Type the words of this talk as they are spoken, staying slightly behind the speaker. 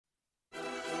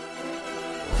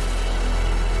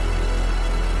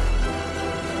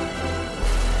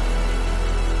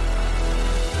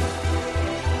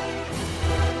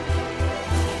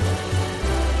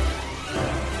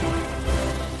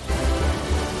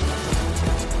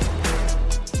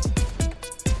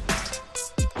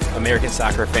American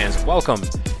soccer fans? Welcome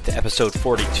to episode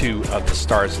 42 of the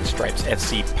Stars and Stripes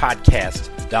FC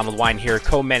podcast. Donald Wine here,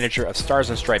 co-manager of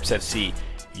Stars and Stripes FC,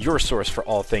 your source for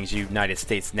all things United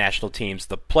States national teams,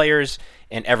 the players,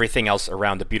 and everything else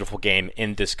around the beautiful game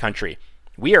in this country.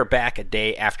 We are back a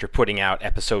day after putting out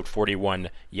episode 41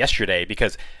 yesterday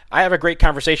because I have a great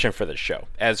conversation for this show.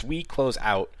 As we close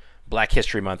out Black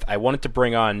History Month, I wanted to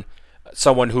bring on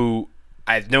someone who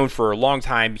I've known for a long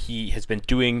time. He has been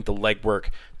doing the legwork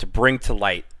to bring to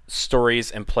light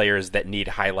stories and players that need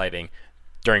highlighting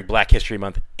during Black History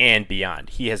Month and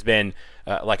beyond. He has been,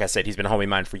 like I said, he's been a homie of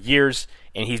mine for years,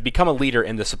 and he's become a leader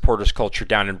in the supporters culture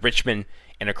down in Richmond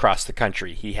and across the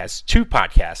country. He has 2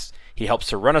 podcasts. He helps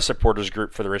to run a supporters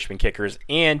group for the Richmond Kickers,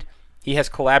 and he has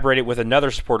collaborated with another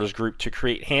supporters group to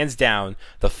create, hands down,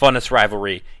 the funnest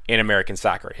rivalry in American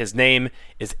soccer. His name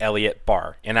is Elliot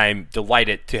Barr, and I'm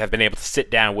delighted to have been able to sit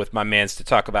down with my mans to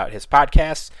talk about his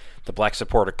podcast, the Black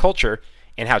supporter culture,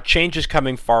 and how change is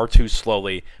coming far too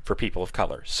slowly for people of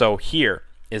color. So here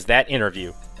is that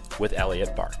interview with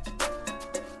Elliot Barr.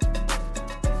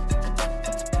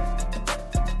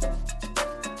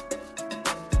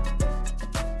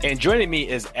 And joining me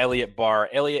is Elliot Barr.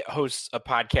 Elliot hosts a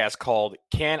podcast called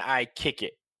Can I Kick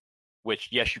It? Which,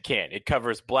 yes, you can. It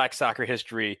covers Black soccer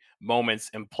history,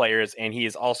 moments, and players. And he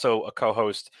is also a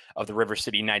co-host of the River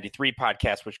City 93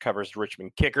 podcast, which covers the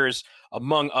Richmond Kickers,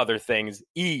 among other things.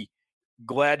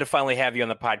 Glad to finally have you on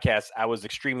the podcast. I was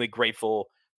extremely grateful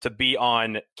to be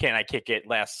on Can I Kick It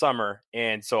last summer.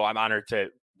 And so I'm honored to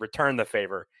return the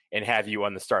favor and have you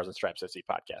on the Stars and Stripes FC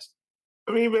podcast.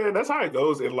 I mean, man, that's how it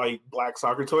goes in like Black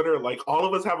soccer Twitter. Like all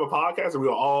of us have a podcast, and we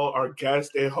all are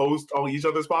guests and hosts on each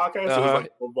other's podcast. So it's like a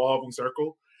revolving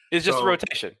circle. It's just a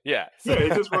rotation, yeah. Yeah,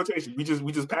 it's just rotation. We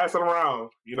just pass it around.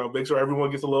 Make sure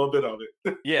everyone gets a little bit of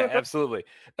it. Yeah, absolutely.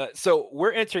 So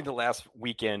we're entering the last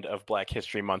weekend of Black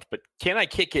History Month, but Can I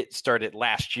Kick It started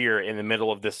last year in the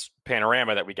middle of this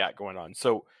panorama that we got going on.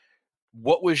 So,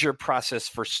 what was your process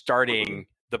for starting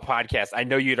the podcast? I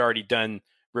know you'd already done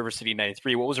River City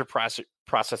 93. What was your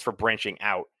process for branching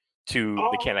out to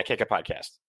the Can I Kick It podcast?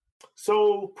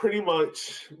 So pretty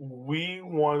much we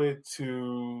wanted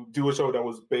to do a show that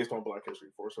was based on Black history,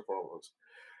 first and foremost.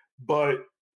 But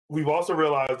we've also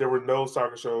realized there were no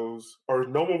soccer shows, or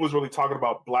no one was really talking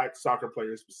about Black soccer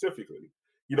players specifically.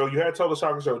 You had Total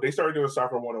Soccer Show. They started doing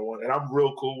Soccer 101, and I'm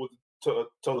real cool with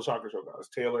Total Soccer Show guys.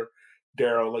 Taylor,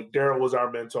 Daryl. Like, Daryl was our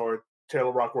mentor.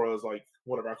 Taylor Rockwell is like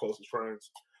one of our closest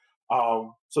friends.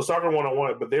 So Soccer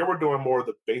 101, but they were doing more of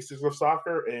the basics of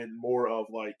soccer and more of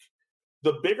like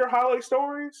the bigger highlight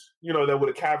stories, that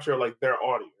would capture like their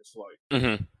audience,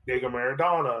 like Diego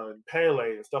Maradona and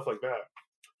Pele and stuff like that.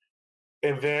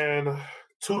 And then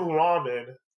Toodle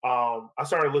Ramen, I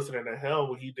started listening to him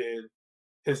when he did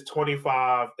his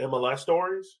 25 MLS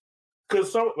stories.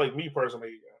 Because like me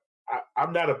personally,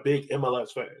 I'm not a big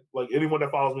MLS fan. Like anyone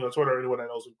that follows me on Twitter, anyone that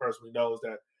knows me personally knows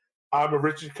that I'm a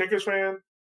Richmond Kickers fan.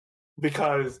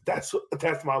 Because that's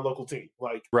my local team.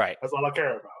 Like, right. That's all I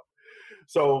care about.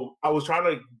 So I was trying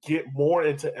to get more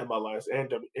into MLS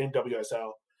and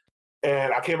NWSL,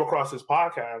 and I came across this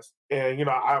podcast, and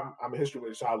I'm a history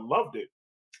major, so I loved it.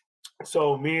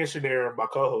 So me and Shanair, my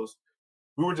co-host,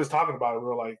 we were just talking about it. We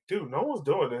were like, dude, no one's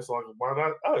doing this. Like, why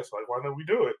not us? Like, why don't we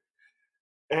do it?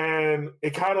 And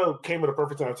it kind of came at a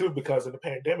perfect time too, because in the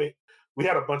pandemic, we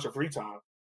had a bunch of free time.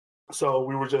 So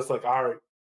we were just like, all right,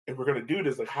 if we're going to do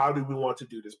this, like, how do we want to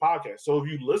do this podcast? So if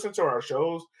you listen to our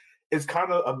shows, it's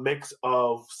kind of a mix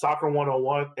of Soccer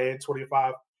 101 and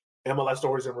 25 MLS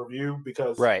stories in review,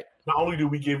 because not only do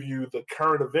we give you the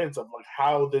current events of like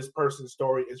how this person's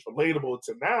story is relatable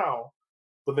to now,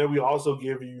 but then we also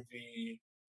give you the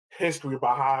history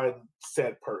behind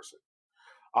said person.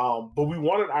 But we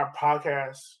wanted our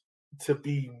podcast to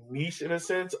be niche in a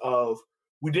sense of,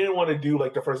 we didn't want to do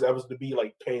like the first episode to be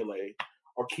like Pele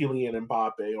or Kylian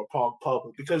Mbappe or Paul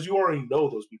Pogba, because you already know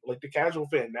those people. Like the casual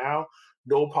fan now,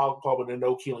 no Paul Pogba and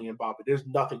no Kylian Mbappe. There's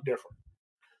nothing different.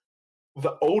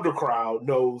 The older crowd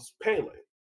knows Pele.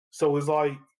 So it's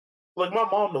like my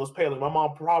mom knows Pele. My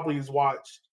mom probably has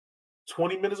watched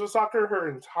 20 minutes of soccer her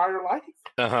entire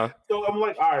life. So I'm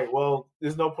like, all right, well,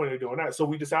 there's no point in doing that. So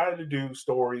we decided to do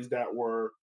stories that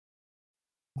were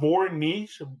more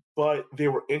niche, but they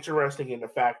were interesting in the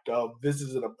fact of this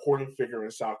is an important figure in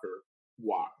soccer.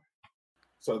 Why?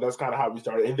 So that's kind of how we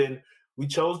started. And then we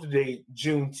chose the date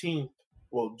June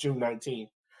 19th,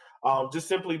 just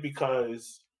simply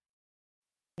because,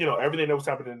 everything that was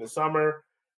happening in the summer.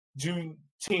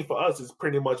 Juneteenth for us is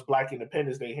pretty much Black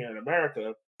Independence Day here in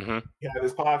America. We had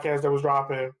this podcast that was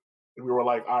dropping, and we were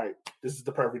like, all right, this is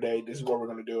the perfect day. This is where we're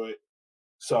going to do it.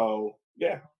 So,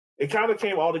 yeah, it kind of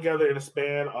came all together in a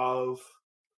span of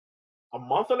a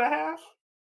month and a half.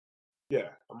 Yeah,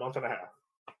 a month and a half.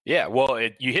 Yeah, well,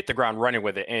 you hit the ground running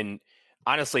with it, and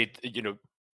honestly,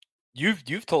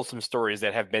 you've told some stories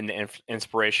that have been the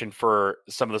inspiration for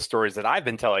some of the stories that I've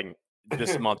been telling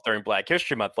this month during Black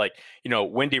History Month. Like,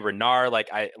 Wendy Renard, like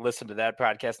I listened to that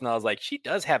podcast and I was like, she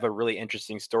does have a really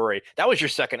interesting story. That was your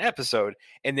second episode.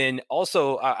 And then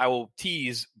also I will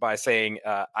tease by saying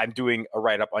I'm doing a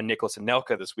write-up on Nicholas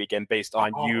Anelka this weekend based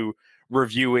on you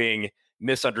reviewing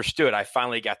Misunderstood. I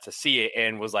finally got to see it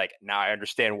and was like, now I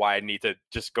understand why I need to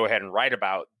just go ahead and write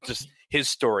about just his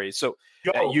stories. So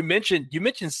you mentioned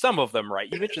some of them, right?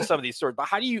 You mentioned some of these stories, but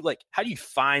how do you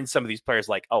find some of these players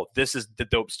like, oh, this is the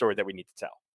dope story that we need to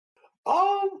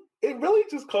tell? It really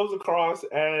just comes across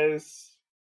as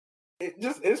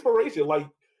just inspiration. Like,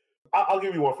 I'll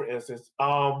give you one for instance.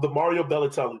 The Mario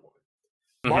Balotelli one.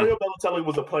 Mm-hmm. Mario Balotelli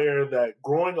was a player that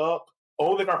growing up,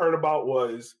 only thing I heard about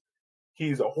was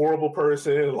he's a horrible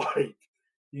person. Like,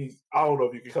 I don't know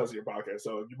if you can cuss in your podcast,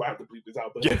 so you might have to bleep this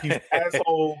out, but he's an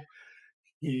asshole.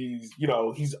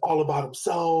 He's all about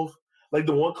himself. Like,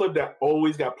 the one clip that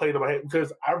always got played in my head,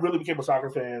 because I really became a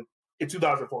soccer fan in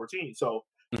 2014. So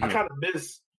I kind of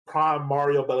miss prime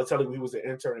Mario Balotelli when he was an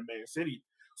intern in Man City.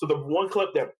 So the one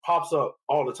clip that pops up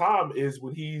all the time is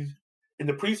when he's in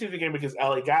the preseason game against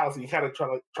LA Galaxy, he kind of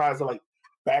tries to like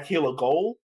backheel a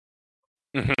goal.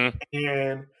 Mm-hmm.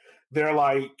 And they're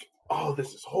like, oh,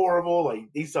 this is horrible.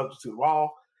 Like, these subjects too raw.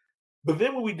 But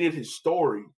then when we did his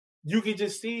story, you could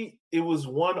just see it was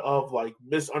one of like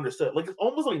misunderstood. Like, it's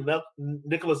almost like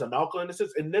Nicholas Anelka in a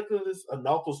sense. And Nicholas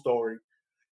Anelka's story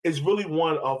is really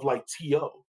one of like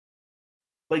T.O.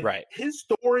 Like, right. His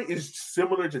story is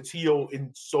similar to T.O.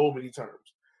 in so many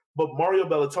terms. But Mario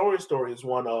Balotelli's story is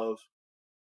one of,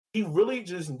 he really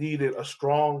just needed a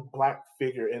strong black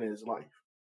figure in his life.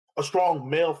 A strong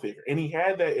male figure. And he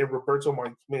had that in Roberto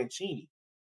Mancini.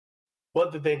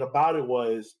 But the thing about it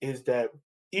is that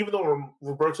even though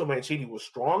Roberto Mancini was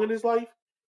strong in his life,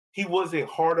 he wasn't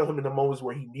hard on him in the moments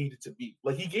where he needed to be.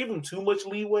 Like, he gave him too much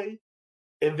leeway.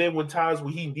 And then when times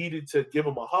when he needed to give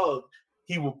him a hug,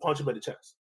 he would punch him in the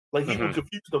chest. Like, he would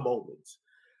confuse the moments.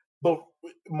 But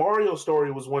Mario's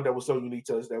story was one that was so unique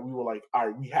to us that we were like, all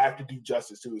right, we have to do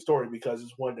justice to his story because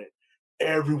it's one that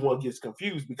everyone gets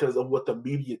confused because of what the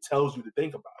media tells you to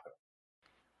think about him.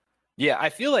 Yeah, I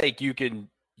feel like you could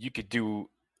do,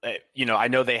 I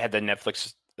know they had the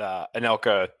Netflix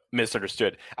Anelka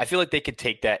Misunderstood. I feel like they could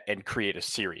take that and create a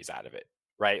series out of it,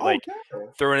 right?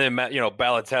 Throwing in,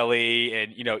 Balotelli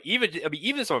and,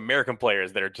 even some American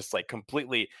players that are just like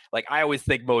completely, like, I always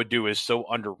think Modou is so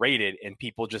underrated and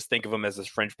people just think of him as this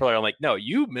French player. I'm like, no,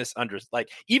 you misunderstood. Like,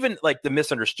 even like the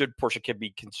misunderstood portion can be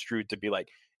construed to be like,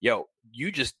 yo,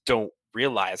 you just don't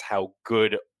realize how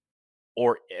good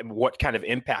or what kind of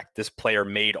impact this player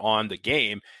made on the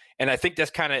game. And I think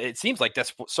that's it seems like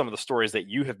that's some of the stories that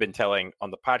you have been telling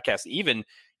on the podcast, even,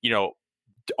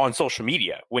 on social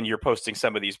media when you're posting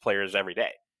some of these players every day.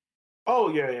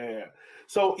 Oh, yeah.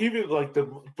 So even like the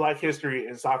Black History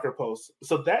and Soccer posts,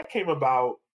 so that came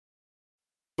about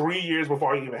 3 years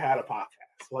before I even had a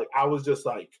podcast. Like, I was just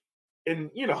like,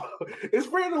 and it's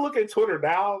weird to look at Twitter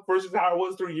now versus how it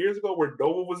was 3 years ago where no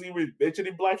one was even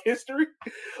mentioning Black history.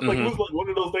 Like, it was like one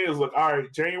of those things like, all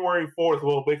right, January 4th,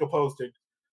 we'll make a posting.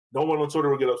 No one on Twitter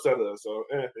will get upset at us. So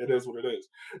it is what it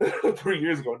is. 3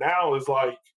 years ago. Now it's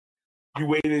like, you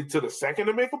waited to the second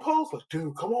to make a post? Like,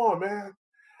 dude, come on, man.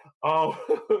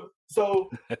 So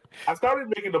I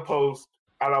started making the post,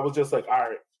 and I was just like, all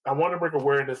right, I want to bring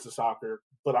awareness to soccer,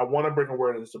 but I want to bring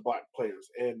awareness to Black players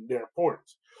and their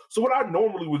importance. So what I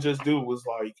normally would just do was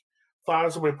like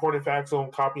find some important facts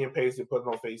on, copy and paste it, put it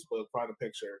on Facebook, find a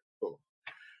picture, boom.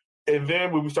 And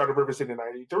then when we started River City in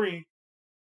 93,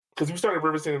 because we started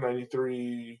River City in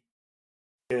 93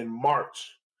 in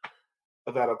March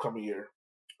of that upcoming year.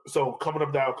 So coming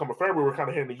up that upcoming February, we're kind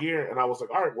of hitting the year, and I was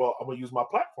like, all right, well, I'm going to use my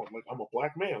platform. Like, I'm a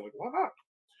Black man. Like, why not?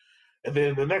 And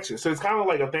then the next year. So it's kind of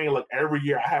like a thing, like every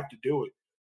year I have to do it.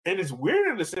 And it's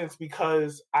weird in a sense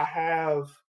because I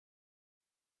have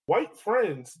white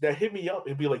friends that hit me up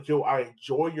and be like, yo, I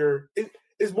enjoy your...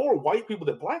 It's more white people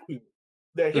than Black people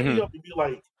that hit me up and be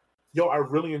like, yo, I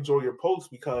really enjoy your posts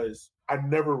because I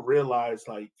never realized,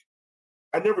 like,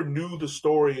 I never knew the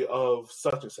story of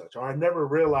such and such, or I never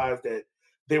realized that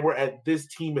they were at this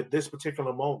team at this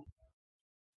particular moment,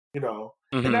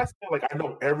 And that's like, I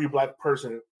know every Black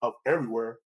person of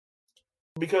everywhere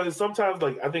because sometimes,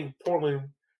 like, I think Portland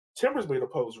Timbers made a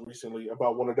post recently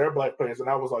about one of their Black players, and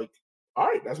I was like, all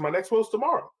right, that's my next post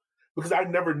tomorrow because I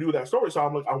never knew that story. So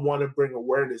I'm like, I want to bring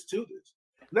awareness to this.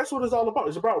 And that's what it's all about.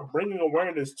 It's about bringing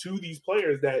awareness to these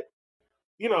players that,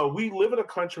 we live in a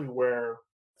country where,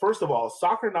 first of all,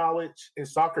 soccer knowledge and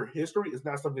soccer history is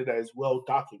not something that is well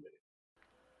documented.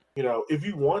 If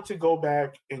you want to go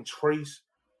back and trace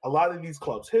a lot of these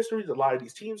clubs' histories, a lot of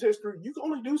these teams' history, you can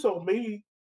only do so maybe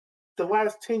the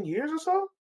last 10 years or so.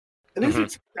 And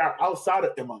these are outside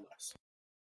of MLS.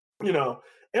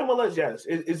 MLS, yes,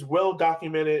 it's well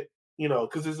documented,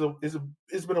 because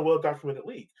it's been a well documented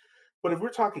league. But if we're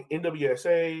talking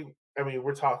NWSA, I mean,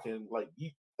 we're talking like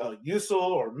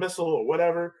USL or Missile or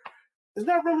whatever, it's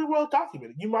not really well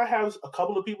documented. You might have a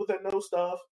couple of people that know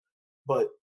stuff, but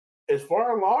as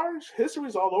far and large, history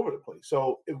is all over the place.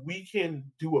 So if we can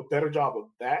do a better job of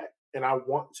that, and I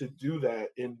want to do that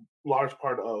in large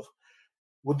part of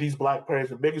with these Black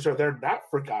players and making sure they're not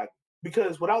forgotten,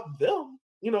 because without them,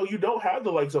 you don't have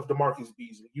the likes of DeMarcus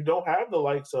Beasley. You don't have the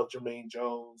likes of Jermaine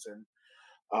Jones and,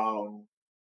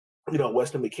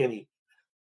 Weston McKennie.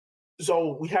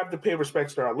 So we have to pay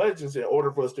respects to our legends in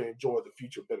order for us to enjoy the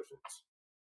future benefits.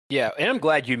 Yeah, and I'm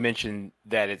glad you mentioned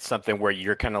that it's something where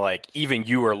you're kind of like, even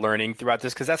you are learning throughout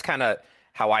this, because that's kind of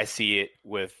how I see it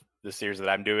with the series that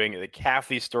I'm doing. Like half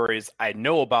these stories I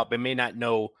know about, but may not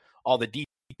know all the details.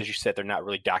 As you said, they're not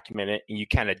really documented, and you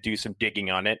kind of do some digging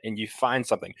on it, and you find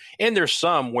something. And there's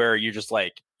some where you're just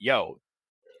like, yo,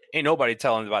 ain't nobody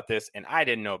telling about this, and I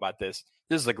didn't know about this.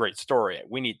 This is a great story.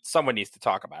 Someone needs to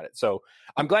talk about it. So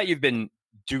I'm glad you've been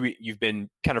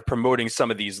kind of promoting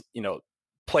some of these,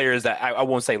 players that I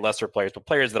won't say lesser players, but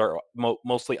players that are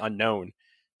mostly unknown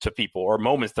to people, or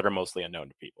moments that are mostly unknown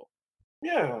to people.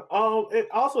 Yeah. And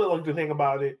also like the thing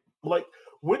about it, like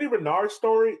Whitney Renard's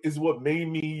story is what made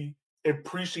me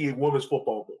appreciate women's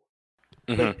football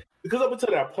more. Like, because up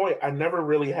until that point, I never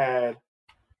really had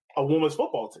a women's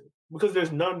football team because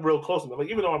there's none real close to me. Like,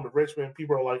 even though I'm in Richmond,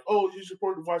 people are like, "Oh, you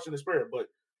support Washington Spirit," but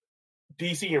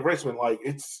DC and Richmond, like,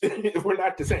 it's we're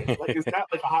not the same. Like, it's not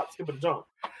like a hot skip and a jump.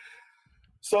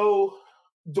 So,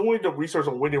 doing the research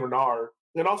on Whitney Renard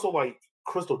and also like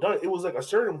Crystal Dunn, it was like a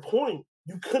certain point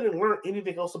you couldn't learn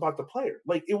anything else about the player.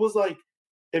 Like, it was like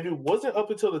if it wasn't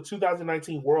up until the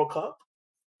 2019 World Cup,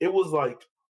 it was like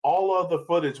all of the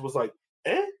footage was like,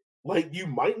 like you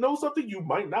might know something, you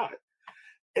might not.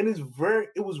 And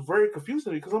it was very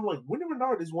confusing because I'm like, Whitney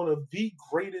Renard is one of the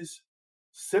greatest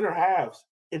center halves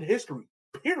in history,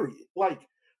 period. Like,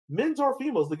 men's or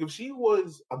females. Like, if she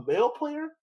was a male player,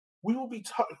 we will be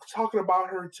talking about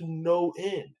her to no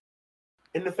end.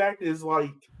 And the fact is,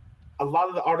 like, a lot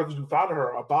of the articles we found of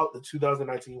her about the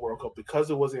 2019 World Cup, because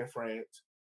it was in France,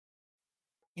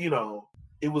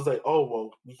 it was like, oh,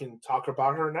 well, we can talk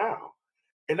about her now.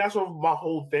 And that's what my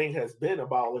whole thing has been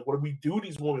about. Like, when we do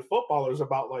these women footballers,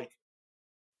 about like,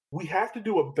 we have to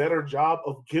do a better job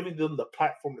of giving them the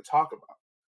platform to talk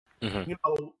about.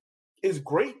 It's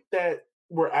great that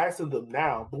we're asking them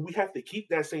now, but we have to keep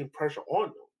that same pressure on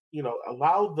them.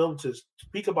 Allow them to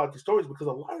speak about the stories, because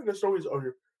a lot of the stories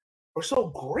are so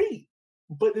great,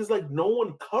 but it's like no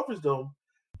one covers them,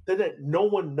 that no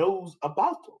one knows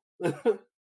about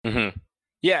them.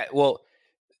 Yeah, well,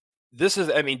 this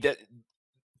is, I mean,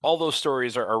 all those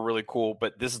stories are really cool,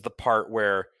 but this is the part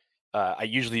where I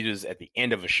usually do this at the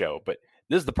end of a show, but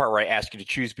this is the part where I ask you to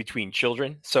choose between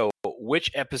children. So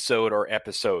which episode or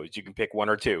episodes, you can pick one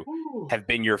or two, have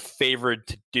been your favorite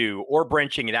to do, or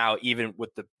branching it out, even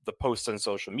with the posts on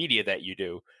social media that you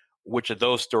do, which of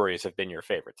those stories have been your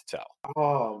favorite to tell?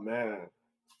 Oh, man.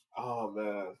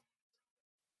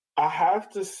 I have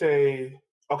to say,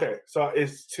 okay, so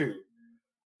it's two.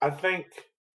 I think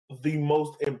the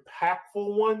most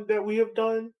impactful one that we have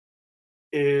done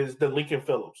is the Lincoln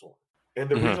Phillips one. And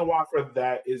the reason why for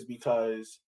that is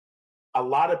because a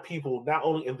lot of people, not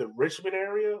only in the Richmond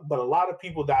area, but a lot of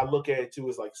people that I look at it too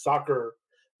as like soccer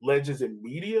legends in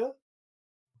media,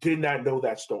 did not know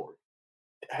that story,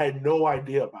 had no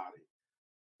idea about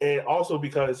it. And also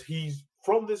because he's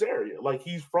from this area, like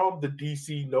he's from the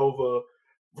DC, Nova,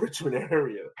 Richmond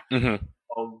area. And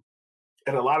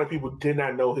a lot of people did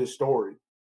not know his story.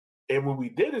 And when we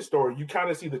did his story, you kind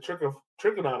of see the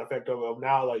trickle-down effect of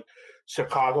now, like,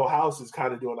 Chicago House is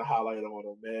kind of doing a highlight on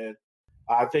him, man.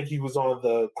 I think he was on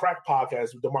the Crack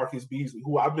podcast with DeMarcus Beasley,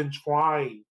 who I've been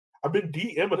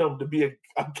DMing him to be a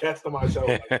guest on my show.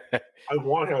 Like, I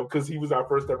want him because he was our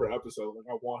first ever episode. Like,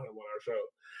 I want him on our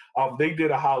show. They did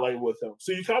a highlight with him.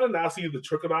 So you kind of now see the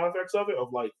trickle-down effects of it,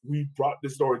 of, like, we brought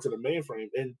this story to the mainframe.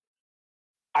 And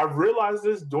I realized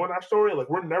this during our story, like,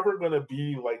 we're never going to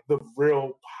be, like, the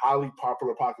real highly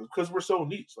popular podcast because we're so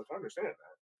niche. Like, I understand that.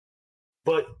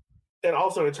 But, and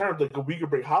also in terms, like, we could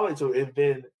bring highlights to it, and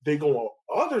then they go on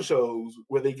other shows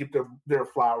where they get their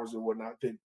flowers and whatnot,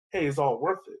 then, hey, it's all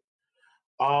worth it.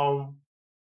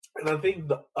 And I think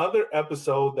the other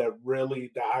episode that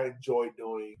I enjoyed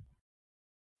doing,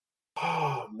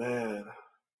 oh man,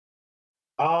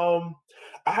 I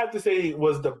have to say it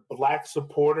was the Black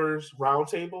Supporters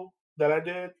Roundtable that I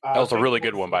did. That was a really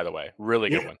good one, by the way. Really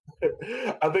good one.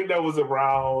 I think that was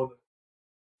around.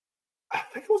 I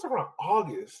think it was around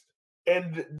August,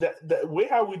 and the way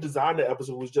how we designed the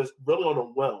episode was just really on a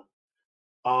whim.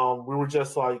 We were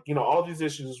just like, all these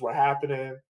issues were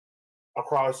happening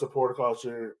across supporter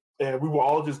culture, and we were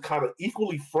all just kind of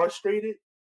equally frustrated.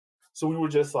 So we were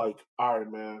just like, all right,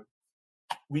 man,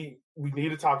 we need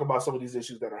to talk about some of these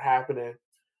issues that are happening.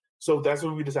 So that's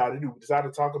what we decided to do. We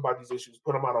decided to talk about these issues,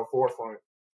 put them out on forefront.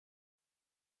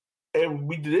 And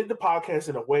we did the podcast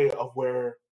in a way of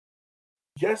where,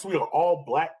 yes, we are all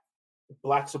black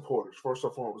supporters, first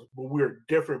and foremost, but we're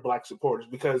different black supporters,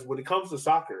 because when it comes to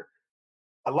soccer,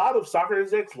 a lot of soccer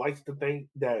execs like to think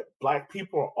that black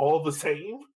people are all the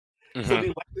same. Mm-hmm. So they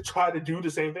like to try to do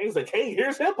the same things. Like, hey,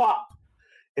 here's hip hop.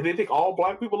 And they think all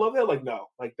black people love that. Like, no,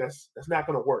 like that's not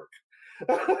going to work.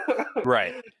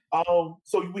 Right.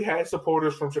 So we had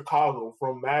supporters from Chicago,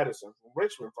 from Madison, from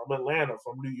Richmond, from Atlanta,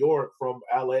 from New York, from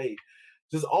LA,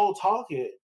 just all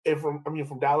talking, and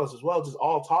from Dallas as well, just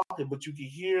all talking. But you can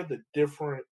hear the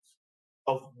difference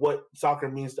of what soccer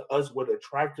means to us, what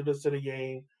attracted us to the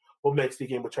game, what makes the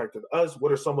game attractive to us,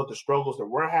 what are some of the struggles that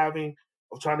we're having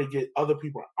of trying to get other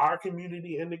people in our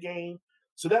community in the game.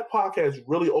 So that podcast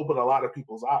really opened a lot of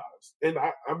people's eyes, and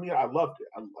I loved it.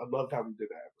 I loved how we did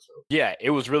that episode. Yeah,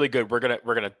 it was really good. We're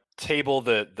gonna table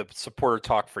the supporter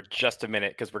talk for just a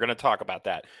minute, because we're gonna talk about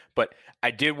that. But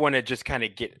I did want to just kind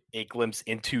of get a glimpse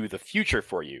into the future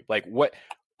for you. Like, what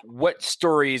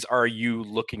stories are you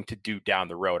looking to do down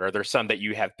the road? Are there some that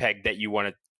you have pegged that you want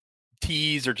to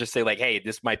tease, or just say like, hey,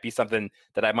 this might be something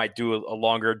that I might do a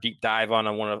longer deep dive on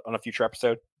a future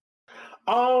episode?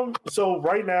 So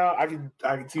right now I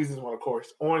can tease this one, of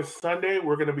course. On Sunday,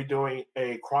 we're going to be doing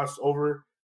a crossover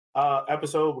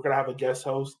episode. We're going to have a guest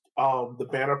host, the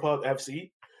Banner Pub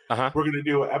FC. Uh-huh. We're going to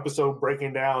do an episode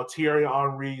breaking down Thierry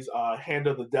Henry's Hand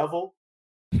of the Devil.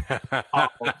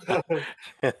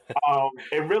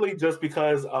 And really just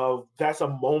because of that's a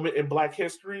moment in Black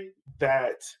history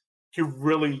that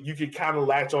you can kind of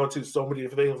latch onto so many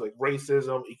different things like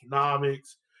racism,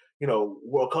 economics,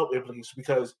 World Cup implications,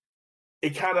 because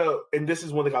it kind of, and this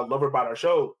is one thing I love about our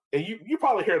show, and you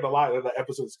probably hear it a lot in the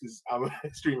episodes because I'm an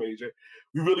extreme agent.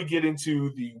 We really get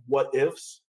into the what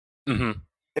ifs. Mm-hmm.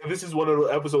 And this is one of the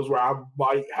episodes where I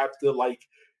might have to like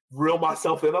reel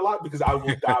myself in a lot, because I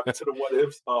will dive into the what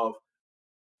ifs of,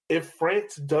 if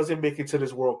France doesn't make it to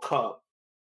this World Cup,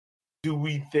 do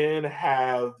we then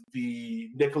have the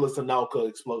Nicolas Anelka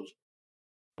explosion?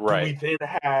 Right. Do we then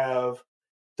have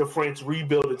the France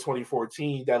rebuild in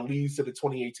 2014 that leads to the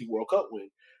 2018 World Cup win?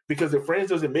 Because if France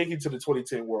doesn't make it to the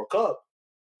 2010 World Cup,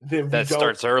 then that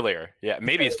starts earlier. Yeah,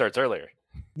 maybe it starts earlier.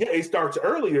 Yeah, it starts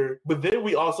earlier, but then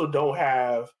we also don't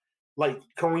have, like,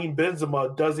 Karim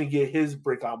Benzema doesn't get his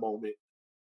breakout moment.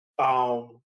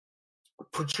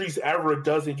 Patrice Evra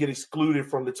doesn't get excluded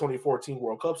from the 2014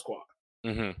 World Cup squad.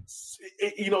 Mm-hmm.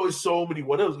 It's so many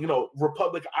what else.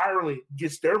 Republic of Ireland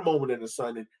gets their moment in the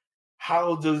sun, and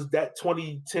how does that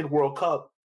 2010 World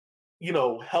Cup,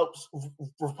 helps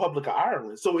Republic of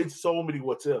Ireland? So it's so many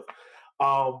what's if.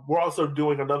 We're also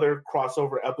doing another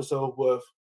crossover episode with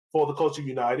For the Culture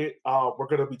United. We're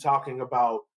going to be talking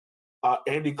about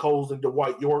Andy Cole's and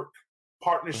Dwight York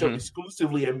partnership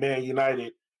exclusively in Man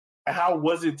United. And how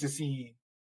was it to see?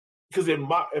 Because in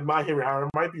my hearing, I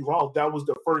might be wrong, that was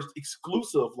the first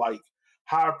exclusive, like,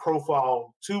 high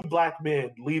profile two black men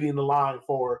leading the line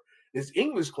for this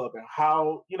English club, and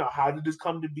how did this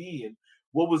come to be, and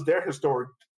what was their historic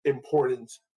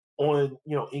importance on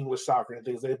English soccer and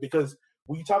things like that? Because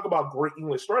when you talk about great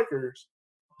English strikers,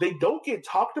 they don't get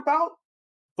talked about,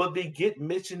 but they get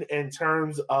mentioned in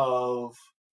terms of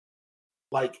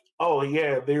like, oh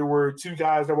yeah, there were two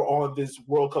guys that were on this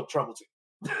World Cup trouble team.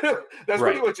 That's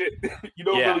right. Pretty much it. You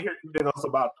don't really hear anything else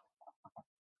about them.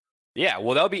 Yeah,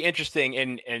 well, that'll be interesting,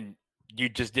 and you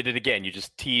just did it again. You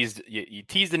just teased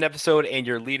an episode, and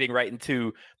you're leading right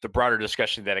into the broader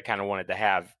discussion that I kind of wanted to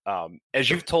have. As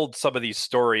you've told some of these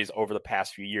stories over the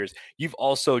past few years, you've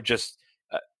also just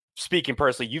speaking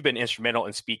personally, you've been instrumental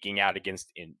in speaking out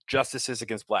against injustices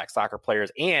against Black soccer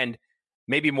players, and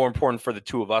maybe more important for the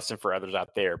two of us and for others out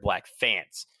there, Black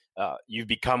fans. You've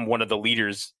become one of the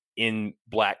leaders in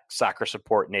Black soccer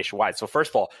support nationwide. So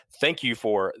first of all, thank you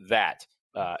for that.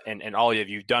 And all of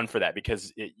you've done for that,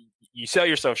 because you sell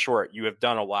yourself short. You have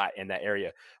done a lot in that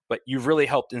area, but you've really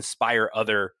helped inspire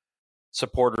other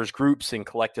supporters groups and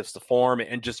collectives to form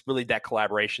and just really that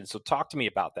collaboration. So talk to me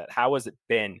about that. How has it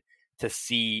been to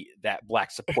see that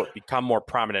Black support become more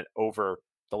prominent over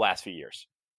the last few years?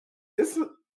 It's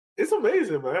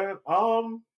amazing, man.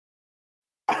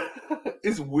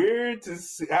 It's weird to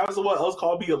see have someone else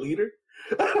call me a leader.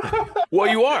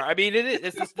 Well, you are. I mean,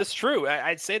 it's true.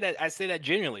 I'd say that. I say that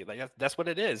genuinely. Like that's what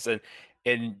it is,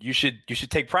 and you should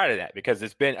take pride in that because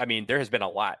it's been. I mean, there has been a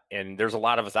lot, and there's a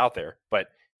lot of us out there, but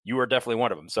you are definitely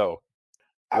one of them. So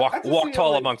walk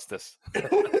tall amongst this.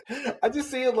 I just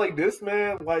see it like this,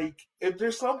 man. Like if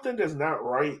there's something that's not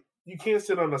right, you can't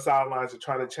sit on the sidelines and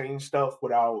try to change stuff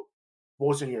without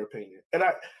voicing your opinion. And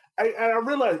I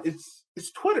realize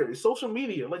it's Twitter, it's social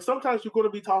media. Like sometimes you're going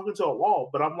to be talking to a wall,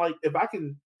 but I'm like, if I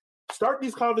can start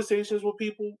these conversations with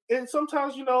people, and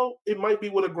sometimes it might be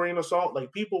with a grain of salt.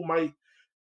 Like people might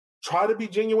try to be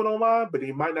genuine online, but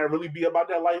they might not really be about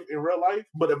that life in real life.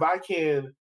 But if I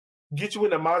can get you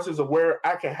in the mindsets of where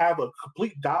I can have a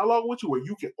complete dialogue with you, where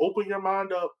you can open your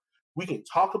mind up, we can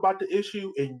talk about the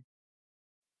issue, and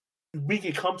we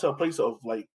can come to a place of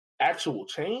like actual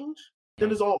change, then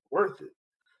it's all worth it.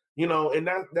 And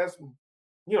that's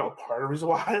part of the reason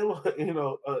why I'm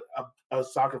a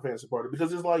soccer fan supporter,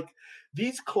 because it's like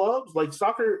these clubs, like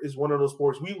soccer is one of those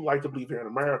sports we like to believe here in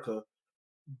America,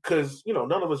 because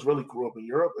none of us really grew up in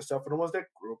Europe except for the ones that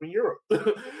grew up in Europe.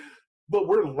 But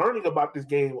we're learning about this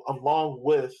game along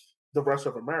with the rest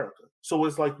of America. So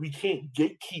it's like we can't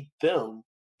gatekeep them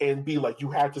and be like, you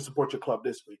have to support your club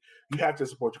this way. You have to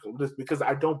support your club this, because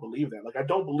I don't believe that. Like, I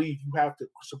don't believe you have to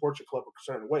support your club a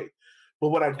certain way. But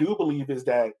what I do believe is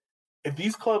that if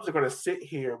these clubs are going to sit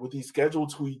here with these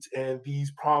scheduled tweets and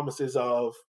these promises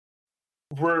of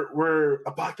we're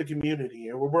about the community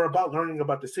and we're about learning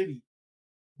about the city,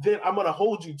 then I'm going to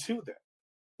hold you to that.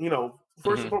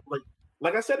 First of all,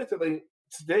 like I said it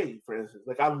today, for instance,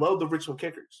 like I love the Richmond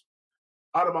Kickers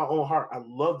out of my own heart. I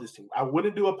love this team. I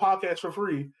wouldn't do a podcast for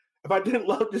free if I didn't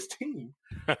love this team.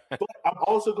 But I'm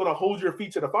also going to hold your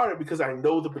feet to the fire because I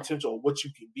know the potential of what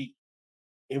you can be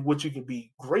and what you can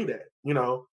be great at,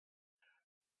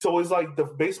 So it's like the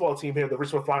baseball team here, the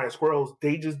Richmond Flying Squirrels,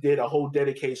 they just did a whole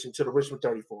dedication to the Richmond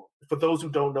 34. For those who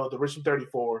don't know, the Richmond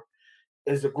 34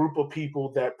 is a group of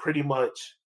people that pretty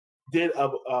much did a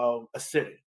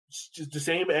sit-in. Just the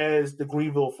same as the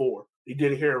Greenville Four. They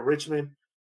did it here in Richmond,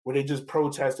 where they just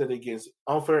protested against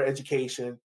unfair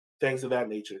education, things of that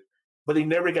nature. But they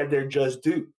never got their just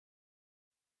due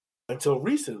until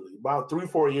recently, about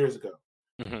 3-4 years ago.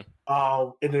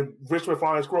 And the Richmond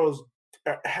Flying Squirrels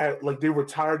they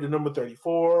retired the number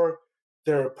 34.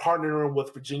 They're partnering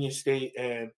with Virginia State,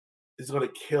 and it's going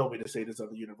to kill me to say this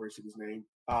other university's name.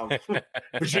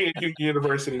 Virginia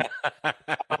University.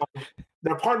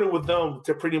 They're partnering with them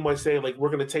to pretty much say, like, we're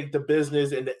going to take the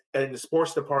business and the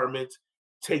sports department,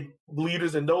 take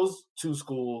leaders in those two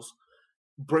schools,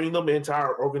 bring them into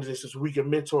our organization so we can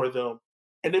mentor them.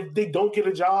 And if they don't get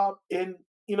a job in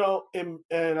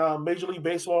Major League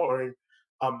Baseball or in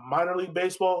minor league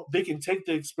baseball, they can take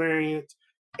the experience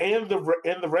and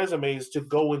the resumes to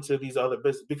go into these other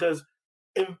businesses. Because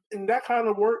in that kind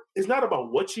of work, it's not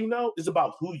about what you know, it's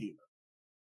about who you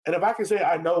know. And if I can say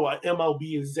I know an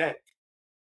MLB exec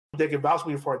that can vouch for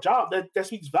me for a job, that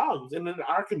speaks volumes. And in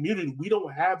our community, we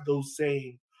don't have those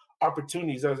same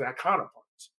opportunities as our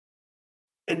counterparts.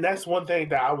 And that's one thing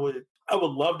that I would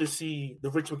love to see the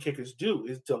Richmond Kickers do,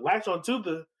 is to latch onto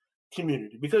the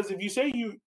community. Because if you say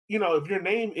if your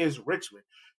name is Richmond,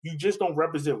 you just don't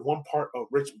represent one part of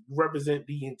Richmond. You represent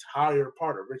the entire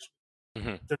part of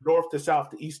Richmond. The north, the south,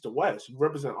 the east, the west. You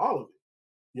represent all of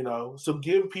it. So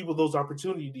give people those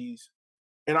opportunities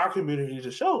in our community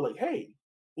to show, like, hey,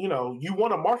 you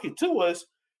want to market to us,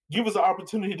 give us an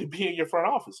opportunity to be in your front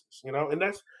offices, and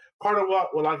that's part of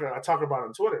what I talk about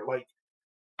on Twitter. Like,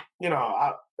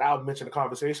 I'll mention the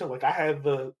conversation. Like I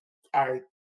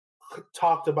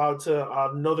talked about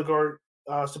to Northern Guard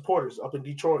supporters up in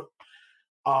Detroit.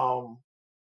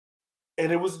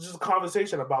 And it was just a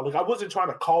conversation about, like, I wasn't trying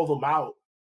to call them out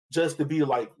just to be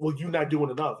like, well, you're not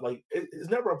doing enough. Like, it's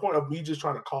never a point of me just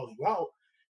trying to call you out.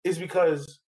 It's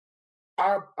because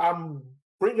I'm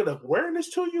bringing awareness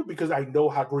to you because I know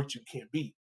how great you can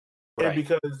be. Right. And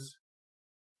because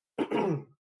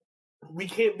we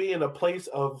can't be in a place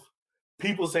of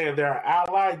people saying they're an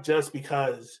ally just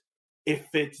because it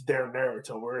fits their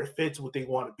narrative or it fits what they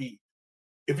want to be.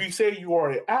 If you say you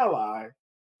are an ally,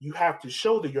 you have to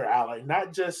show that you're an ally,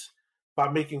 not just by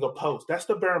making a post. That's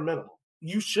the bare minimum.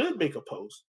 You should make a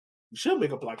post. You should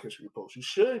make a Black History post. You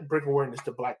should bring awareness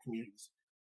to Black communities.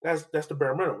 That's the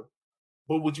bare minimum.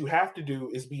 But what you have to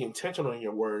do is be intentional in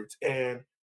your words. And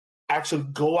actually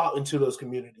go out into those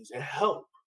communities and help.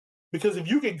 Because if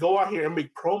you can go out here and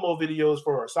make promo videos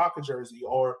for a soccer jersey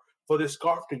or for this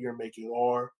scarf that you're making,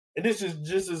 and this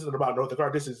isn't about North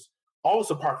Dakota, this is all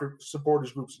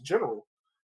supporters groups in general.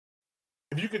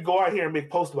 If you could go out here and make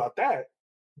posts about that,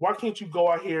 why can't you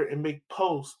go out here and make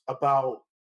posts about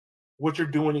what you're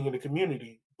doing in the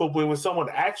community? But when someone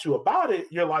asks you about it,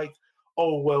 you're like,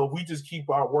 oh, well, we just keep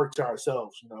our work to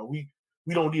ourselves. We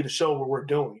don't need to show what we're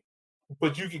doing.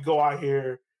 But you could go out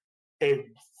here and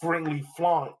friendly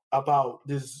flaunt about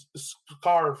this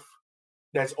scarf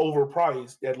that's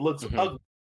overpriced, that looks ugly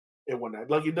and whatnot.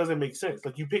 Like, it doesn't make sense.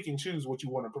 Like, you pick and choose what you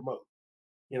want to promote,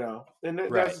 and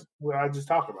that's what I just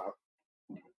talk about.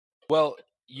 Well,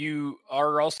 you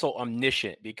are also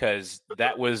omniscient, because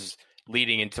that was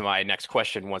leading into my next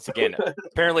question once again.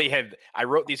 Apparently I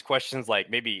wrote these questions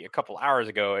like maybe a couple hours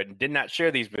ago and did not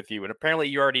share these with you, and apparently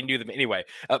you already knew them anyway.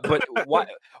 But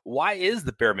why is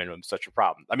the bare minimum such a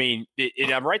problem? I mean,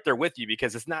 I'm right there with you,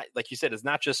 because it's not, like you said, it's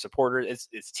not just supporters,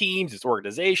 it's teams, it's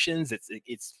organizations,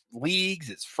 it's leagues,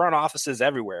 it's front offices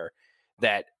everywhere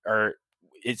that are.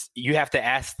 You have to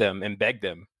ask them and beg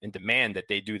them and demand that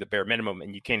they do the bare minimum,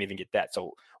 and you can't even get that.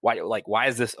 So why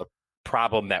is this a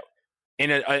problem that,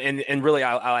 and really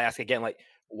I'll ask again, like,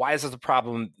 why is this a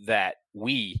problem that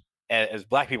we as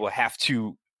Black people have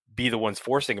to be the ones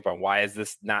forcing upon? Why is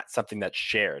this not something that's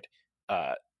shared?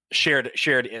 I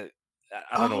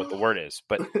don't know what the word is,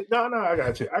 but no, I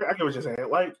got you. I get what you're saying.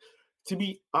 Like, to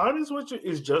be honest with you,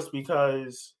 is just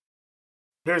because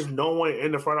there's no one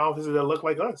in the front office that look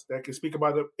like us that can speak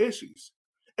about the issues.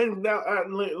 And now,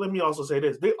 let me also say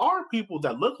this. There are people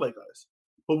that look like us,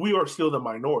 but we are still the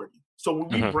minority. So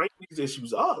when we bring these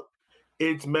issues up,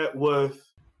 it's met with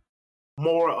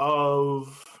more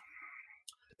of,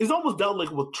 it's almost dealt like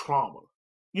with trauma.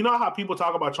 You know how people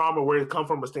talk about trauma where it comes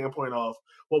from a standpoint of,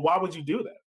 well, why would you do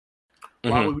that?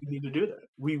 Why would we need to do that?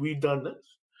 We've done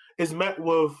this. It's met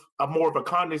with a more of a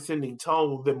condescending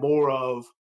tone than more of,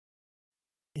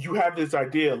 you have this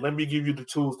idea, let me give you the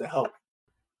tools to help.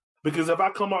 Because if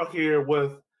I come out here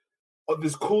with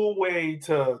this cool way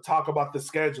to talk about the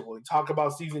schedule and talk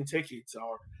about season tickets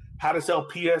or how to sell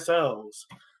PSLs,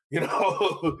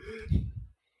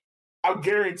 I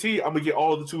guarantee I'm going to get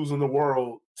all the tools in the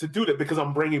world to do that, because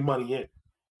I'm bringing money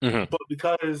in. But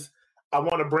because I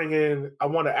want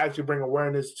to actually bring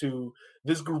awareness to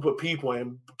this group of people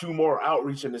and do more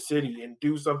outreach in the city and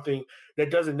do something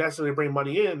that doesn't necessarily bring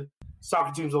money in,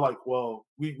 soccer teams are like, well,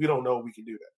 we don't know if we can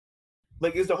do that.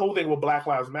 Like, it's the whole thing with Black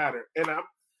Lives Matter.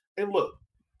 And look,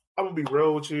 I'm going to be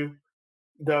real with you,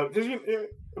 Doug, because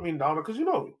Donald, because you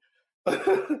know me.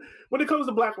 When it comes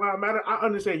to Black Lives Matter, I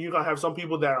understand you're going to have some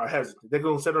people that are hesitant. They're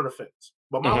going to sit on the fence.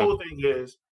 But my whole thing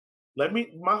is, let me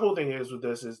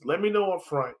know up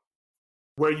front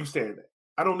where you stand at.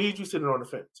 I don't need you sitting on the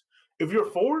fence. If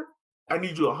you're for it, I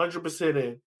need you 100%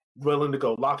 in, willing to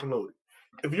go lock and loaded.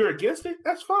 If you're against it,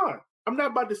 that's fine. I'm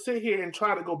not about to sit here and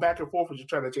try to go back and forth with you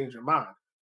trying to change your mind,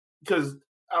 because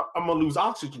I'm going to lose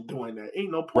oxygen doing that.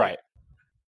 Ain't no point. Right.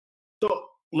 So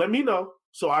let me know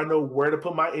so I know where to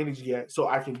put my energy at so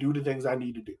I can do the things I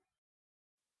need to do.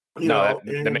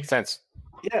 That makes sense.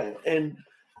 Yeah, and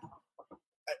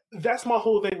that's my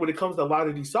whole thing when it comes to a lot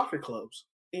of these soccer clubs,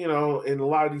 and a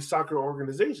lot of these soccer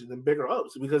organizations and bigger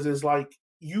ups, because it's like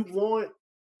you want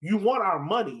our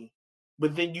money,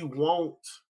 but then you won't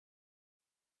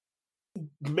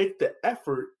make the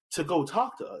effort to go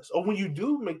talk to us. Or when you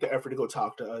do make the effort to go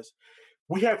talk to us,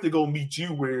 we have to go meet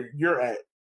you where you're at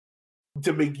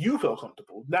to make you feel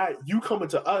comfortable. Not you coming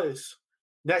to us,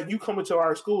 not you coming to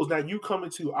our schools, not you coming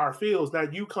to our fields,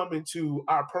 not you coming to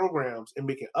our programs and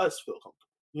making us feel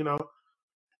comfortable,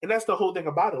 And that's the whole thing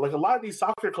about it. Like, a lot of these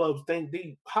soccer clubs think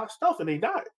they hot stuff, and they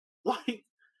not. Like,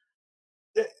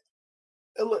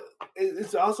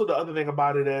 it's also the other thing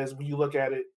about it is, when you look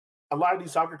at it, a lot of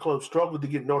these soccer clubs struggle to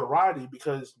get notoriety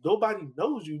because nobody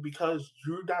knows you, because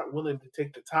you're not willing to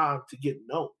take the time to get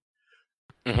known.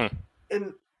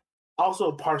 And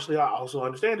also, partially, I also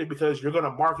understand it, because you're going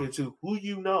to market to who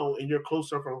you know in your close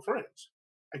circle of friends.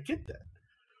 I get that.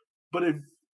 But if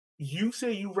you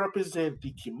say you represent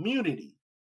the community,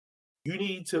 you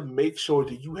need to make sure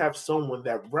that you have someone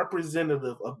that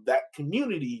representative of that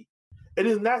community. It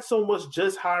is not so much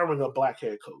just hiring a Black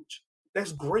head coach.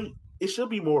 That's great. It should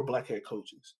be more Black head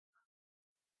coaches.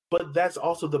 But that's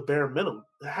also the bare minimum.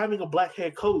 Having a Black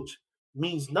head coach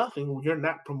means nothing when you're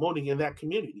not promoting in that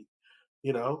community.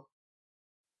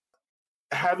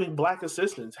 Having Black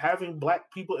assistants, having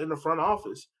Black people in the front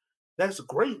office, that's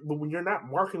great. But when you're not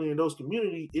marketing in those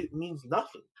communities, it means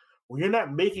nothing. When you're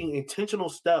not making intentional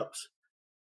steps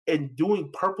and doing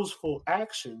purposeful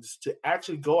actions to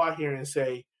actually go out here and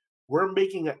say, we're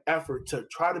making an effort to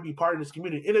try to be part of this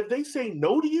community. And if they say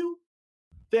no to you,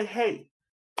 then hey,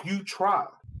 you tried.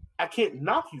 I can't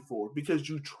knock you for it because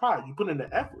you tried. You put in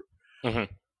the effort.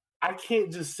 Mm-hmm. I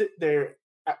can't just sit there.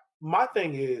 My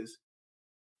thing is,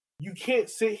 you can't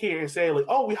sit here and say, like,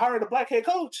 oh, we hired a black head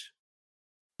coach.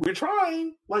 We're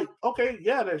trying. Like, okay,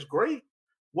 yeah, that's great.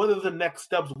 What are the next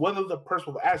steps? What are the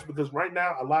personal actions? Because right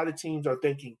now, a lot of teams are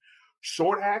thinking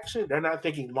short action. They're not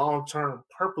thinking long-term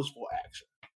purposeful action.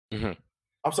 Mm-hmm.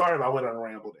 I'm sorry if I went on a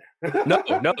ramble there.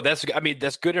 No,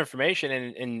 that's good information.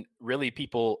 And really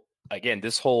people, again,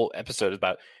 this whole episode is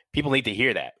about people need to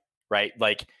hear that, right?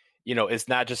 Like, it's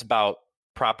not just about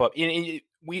prop up.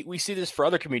 We see this for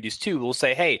other communities too. We'll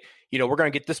say, hey, we're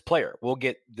going to get this player. We'll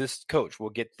get this coach. We'll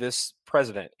get this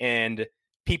president. And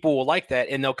people will like that.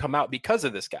 And they'll come out because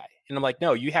of this guy. And I'm like,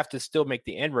 no, you have to still make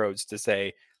the inroads to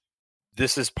say,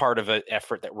 this is part of an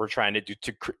effort that we're trying to do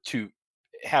to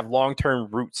have long-term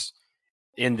roots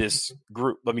in this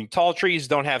group. I mean, tall trees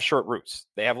don't have short roots.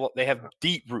 They have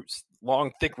deep roots,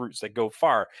 long, thick roots that go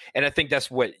far. And I think that's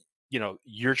what,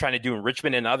 you're trying to do in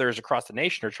Richmond and others across the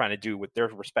nation are trying to do with their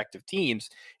respective teams,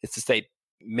 is to say,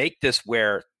 make this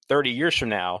where 30 years from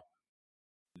now,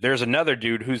 there's another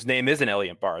dude whose name isn't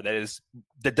Elliot Barr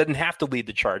that doesn't have to lead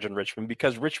the charge in Richmond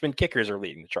because Richmond kickers are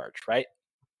leading the charge, right?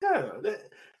 Yeah.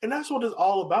 And that's what it's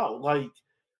all about. Like,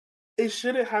 it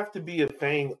shouldn't have to be a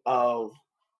thing of,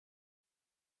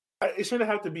 it shouldn't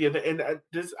have to be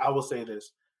I will say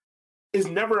this, it's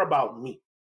never about me.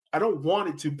 I don't want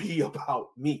it to be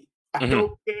about me. I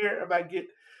don't care if I get,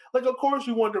 like, of course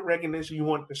you want the recognition, you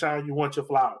want the shine, you want your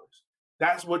flowers.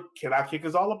 That's what Can I Kick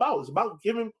is all about. It's about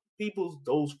giving people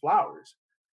those flowers.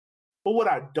 But what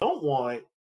I don't want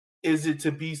is it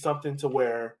to be something to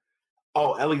where,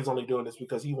 oh, Ellie's only doing this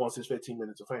because he wants his 15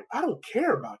 minutes of fame. I don't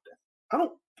care about that.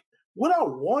 What I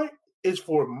want is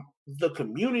for the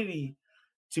community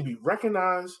to be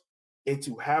recognized and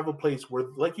to have a place where,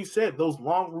 like you said, those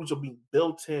long roots are being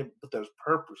built in, but there's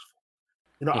purposeful.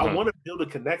 I want to build a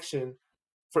connection,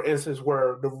 for instance,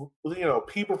 where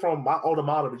people from my alma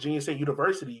mater, Virginia State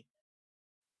University,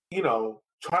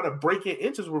 try to break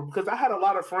into sports, because I had a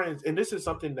lot of friends, and this is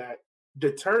something that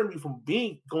deterred me from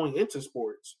going into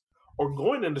sports or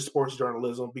going into sports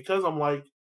journalism, because I'm like,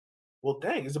 well,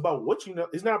 dang, it's about what you know.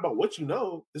 It's not about what you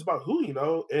know. It's about who you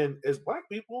know. And as Black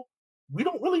people, we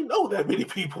don't really know that many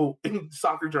people in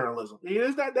soccer journalism. I mean,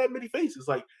 there's not that many faces.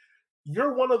 Like,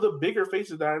 you're one of the bigger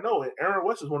faces that I know, and Aaron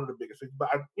West is one of the biggest faces. But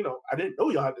I didn't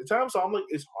know y'all at the time, so I'm like,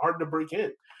 it's hard to break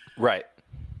in. Right.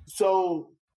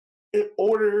 So, in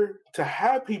order to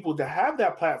have people to have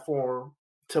that platform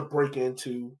to break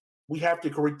into, we have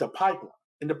to create the pipeline.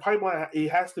 And the pipeline, it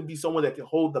has to be someone that can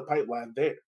hold the pipeline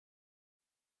there.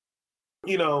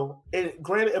 And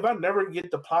granted, if I never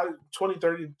get the pot 20,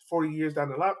 30, 40 years down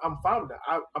the line, I'm fine with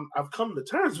that. I've come to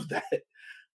terms with that.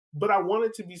 But I want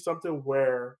it to be something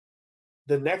where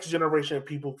the next generation of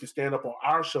people can stand up on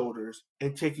our shoulders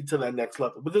and take it to that next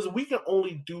level. Because we can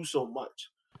only do so much.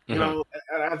 And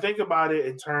I think about it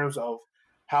in terms of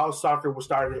how soccer was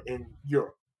started in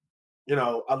Europe.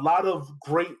 A lot of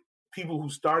great people who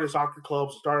started soccer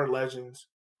clubs, started legends,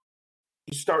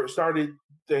 started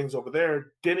things over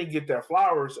there, didn't get their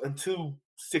flowers until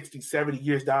 60, 70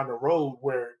 years down the road,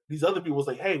 where these other people was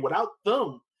like, hey, without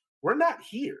them, we're not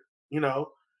here.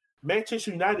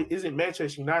 Manchester United isn't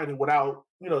Manchester United without,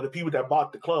 the people that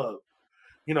bought the club.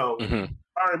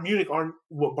 Bayern Munich aren't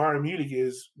what Bayern Munich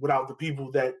is without the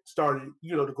people that started,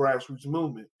 the grassroots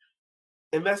movement.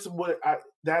 And that's what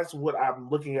I'm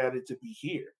looking at it to be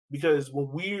here. Because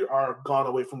when we are gone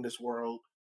away from this world,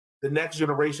 the next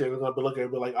generation is going to be looking at it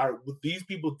and be like, all right, what these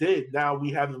people did, now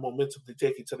we have the momentum to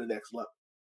take it to the next level.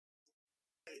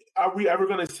 Are we ever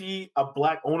going to see a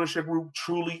Black ownership group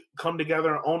truly come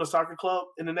together and own a soccer club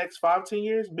in the next 5-10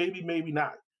 years? Maybe, maybe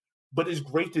not. But it's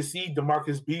great to see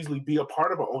DeMarcus Beasley be a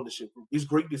part of an ownership group. It's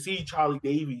great to see Charlie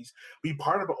Davies be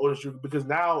part of an ownership group, because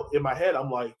now in my head, I'm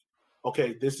like,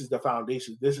 okay, this is the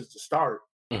foundation. This is the start.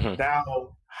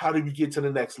 Now, how do we get to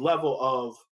the next level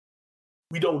of,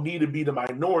 we don't need to be the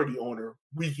minority owner.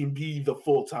 We can be the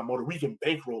full-time owner. We can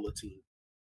bankroll a team.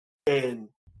 And,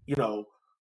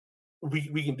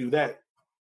 we can do that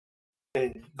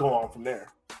and go on from there.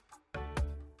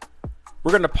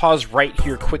 We're going to pause right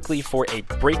here quickly for a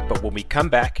break, but when we come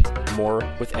back, more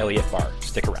with Elliot Barr.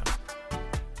 Stick around.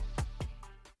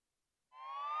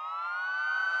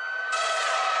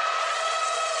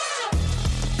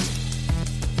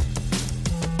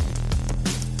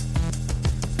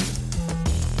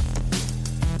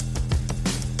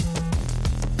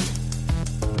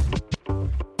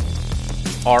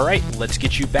 All right, let's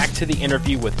get you back to the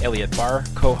interview with Elliot Barr,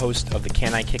 co-host of the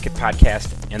Can I Kick It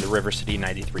podcast and the River City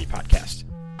 93 podcast.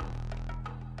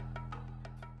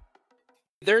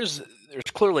 There's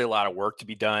clearly a lot of work to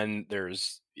be done.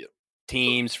 There's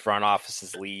teams, front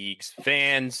offices, leagues,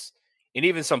 fans, and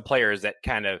even some players that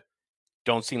kind of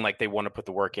don't seem like they want to put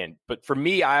the work in. But for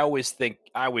me, I always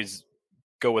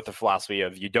go with the philosophy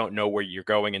of you don't know where you're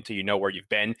going until you know where you've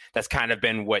been. That's kind of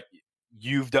been what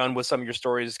you've done with some of your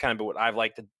stories. It's kind of what I've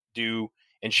liked to do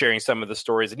in sharing some of the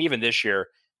stories. And even this year,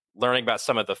 learning about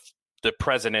some of the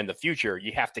present and the future,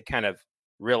 you have to kind of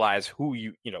realize who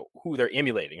who they're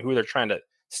emulating, who they're trying to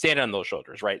stand on those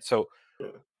shoulders, right? So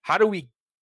how do we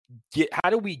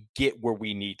get where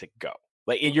we need to go?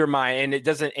 Like in your mind, and it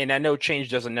doesn't, and I know change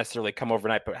doesn't necessarily come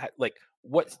overnight, but like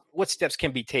what steps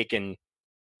can be taken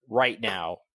right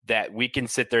now that we can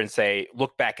sit there and say,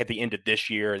 look back at the end of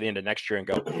this year, the end of next year and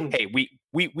go, hey,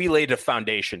 we laid a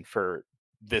foundation for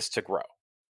this to grow?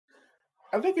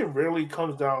 I think it really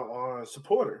comes down on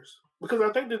supporters, because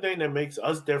I think the thing that makes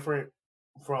us different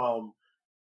from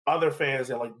other fans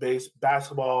that like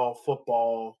basketball,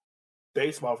 football,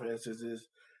 baseball, for instance, is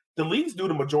the leagues do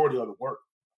the majority of the work.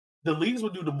 The leagues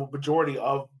will do the majority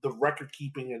of the record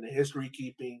keeping and the history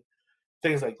keeping,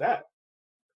 things like that.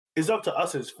 It's up to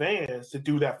us as fans to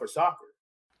do that for soccer.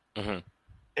 Mm-hmm.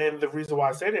 And the reason why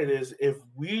I say that is if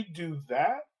we do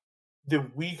that,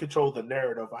 then we control the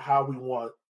narrative of how we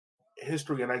want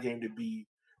history in our game to be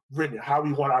written, how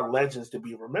we want our legends to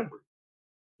be remembered,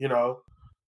 And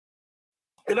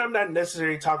I'm not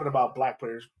necessarily talking about black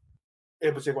players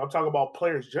in particular. I'm talking about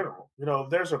players in general. If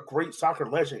there's a great soccer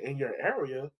legend in your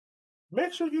area,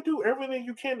 make sure you do everything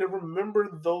you can to remember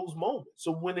those moments.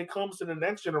 So when it comes to the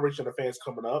next generation of fans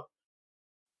coming up,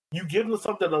 you give them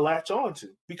something to latch on to,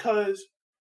 because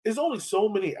there's only so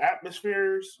many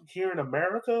atmospheres here in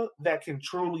America that can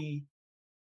truly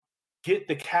get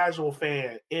the casual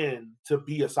fan in to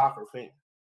be a soccer fan.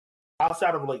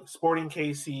 Outside of like Sporting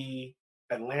KC,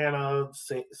 Atlanta,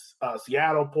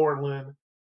 Seattle, Portland,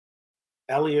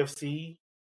 LAFC,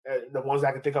 the ones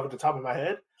I can think of at the top of my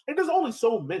head, like there's only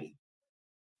so many.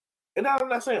 And I'm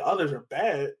not saying others are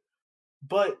bad,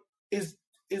 but is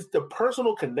the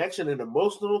personal connection and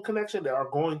emotional connection that are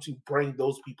going to bring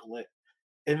those people in.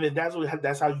 And then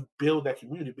that's how you build that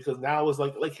community, because now it's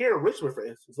like here in Richmond, for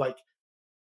instance, like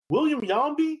William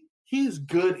Yambi, he's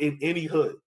good in any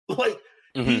hood. Like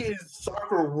he is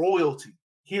soccer royalty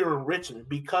here in Richmond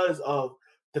because of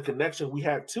the connection we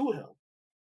have to him.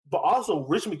 But also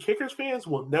Richmond Kickers fans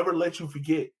will never let you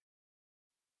forget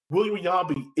William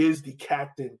Yambi is the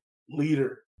captain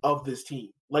leader of this team.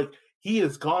 Like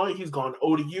he's gone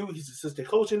ODU, he's assistant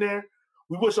coach in there.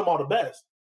 We wish him all the best.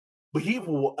 But he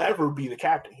will ever be the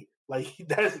captain here. Like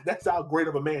that's how great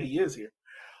of a man he is here.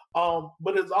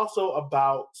 But it's also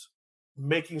about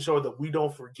making sure that we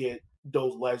don't forget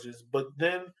those legends. But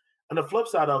then on the flip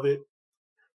side of it,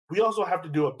 we also have to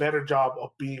do a better job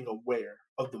of being aware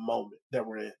of the moment that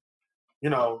we're in.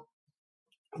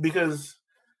 Because,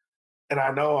 and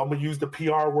I know I'm gonna use the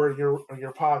PR word here on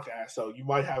your podcast, so you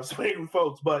might have some angry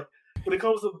folks, but when it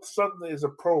comes to something that is a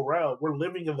pro realm, we're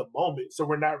living in the moment, so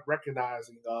we're not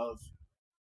recognizing of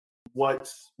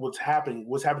what's happening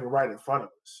right in front of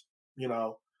us.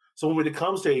 So when it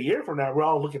comes to a year from now, we're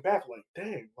all looking back like,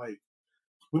 dang, like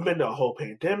we've been to a whole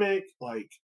pandemic,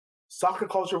 like soccer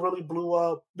culture really blew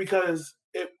up because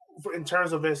in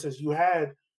terms of instance, you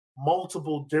had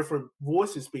multiple different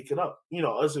voices speaking up.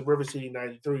 Us at River City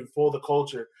 93, For the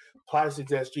Culture,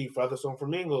 Plastics SG, Featherstone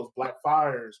Flamingos, Black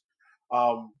Fires,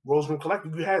 Roseroom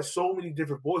Collective. You had so many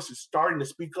different voices starting to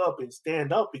speak up and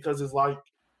stand up, because it's like,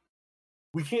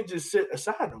 we can't just sit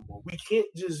aside no more. We can't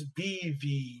just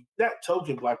be that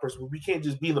token black person. We can't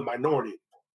just be the minority.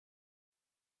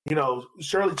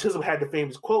 Shirley Chisholm had the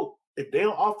famous quote, if they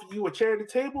don't offer you a chair at the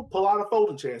table, pull out a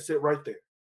folding chair and sit right there.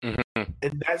 Mm-hmm.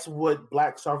 And that's what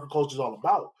black soccer culture is all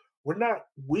about. We're not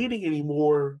waiting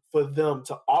anymore for them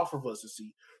to offer us a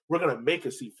seat. We're going to make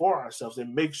a seat for ourselves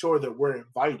and make sure that we're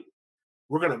invited.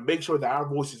 We're going to make sure that our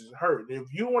voices are heard. And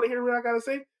if you want to hear what I got to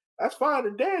say, that's fine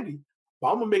and dandy.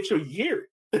 But I'm going to make sure you hear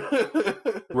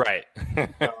it. Right.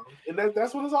 And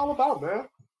that's what it's all about, man.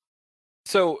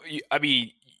 So, I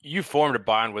mean, you formed a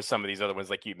bond with some of these other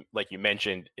ones, like you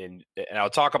mentioned, and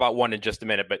I'll talk about one in just a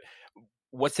minute. But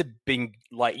what's it been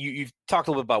like? You've talked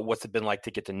a little bit about what's it been like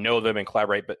to get to know them and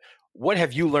collaborate. But what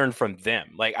have you learned from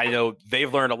them? Like, I know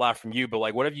they've learned a lot from you, but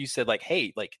like, what have you said? Like,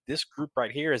 hey, like this group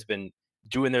right here has been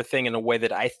doing their thing in a way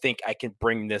that I think I can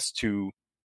bring this to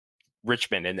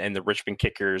Richmond and the Richmond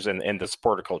Kickers and the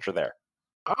supporter culture there.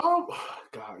 God,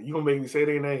 you gonna make me say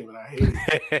their name, and I hate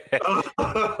it.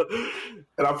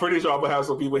 And I'm pretty sure I'm gonna have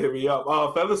some people hit me up.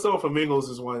 Featherstone Flamingos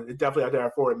is one. It definitely out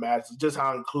there for it matters. Just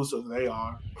how inclusive they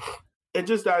are, and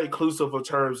just that inclusive in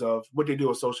terms of what they do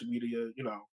on social media.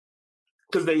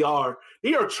 Because they are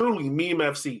truly meme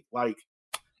FC. Like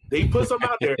they put something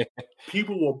out there,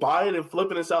 people will buy it and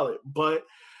flip it and sell it. But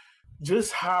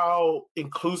just how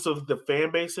inclusive the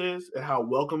fan base is and how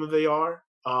welcoming they are.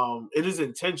 It is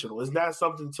intentional. It's not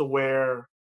something to where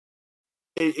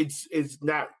it's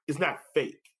not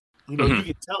fake. You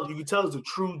can tell it's a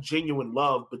true, genuine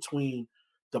love between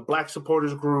the Black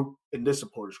supporters group and this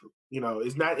supporters group.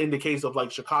 It's not in the case of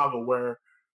like Chicago where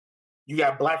you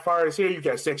got Black Friars here, you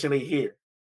got Section 8 here,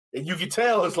 and you can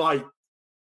tell it's like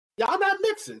y'all not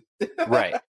mixing,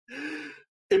 right?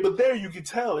 But there you can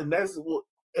tell, and that's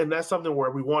something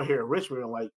where we want here in Richmond.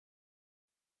 Like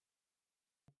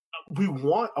we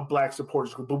want a Black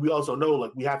supporters group, but we also know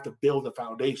like we have to build a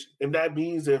foundation, and that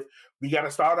means if we got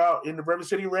to start out in the River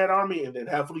City Red Army and then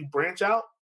heavily branch out,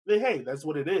 then hey, that's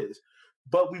what it is.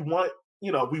 But we want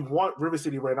River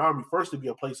City Red Army first to be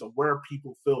a place of where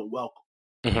people feel welcome.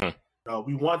 Mm-hmm.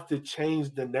 We want to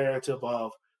change the narrative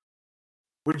of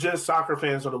we're just soccer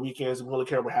fans on the weekends and we only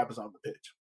care what happens on the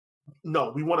pitch.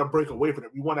 No, we want to break away from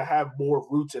it. We want to have more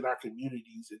roots in our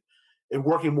communities and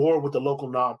working more with the local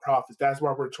nonprofits. That's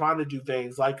why we're trying to do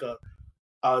things like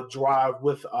a drive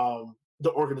with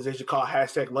the organization called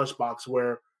 #Lunchbox,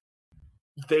 where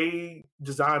they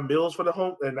design meals for the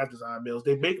home, and not design meals.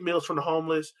 They make meals for the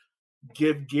homeless,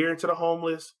 give gear to the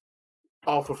homeless,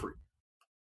 all for free.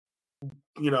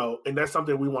 And that's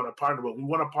something we want to partner with. We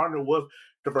want to partner with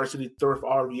Diversity Thrift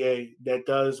RVA that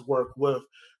does work with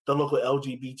the local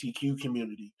LGBTQ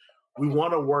community. We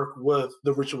want to work with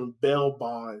the Richmond Bail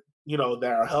Bond,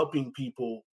 that are helping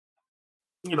people,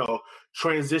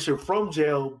 transition from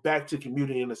jail back to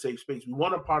community in a safe space. We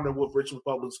want to partner with Richmond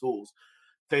Public Schools,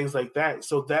 things like that.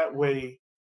 So that way,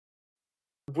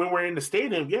 when we're in the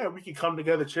stadium, yeah, we can come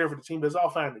together, cheer for the team. That's all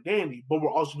fine and dandy, but we're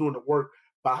also doing the work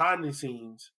behind the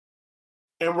scenes.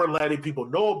 And we're letting people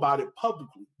know about it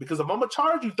publicly. Because if I'm going to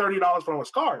charge you $30 for a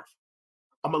scarf,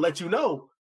 I'm going to let you know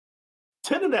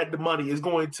 10 of that the money is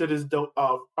going to this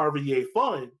RVA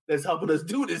fund that's helping us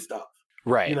do this stuff.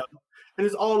 Right. And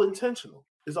it's all intentional.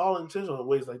 It's all intentional in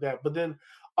ways like that. But then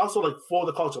also like for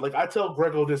the culture. Like I tell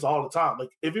Grego this all the time. Like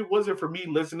if it wasn't for me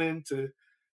listening to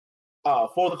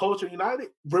For the Culture United,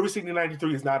 River City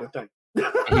 93 is not a thing.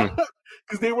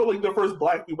 Because they were like the first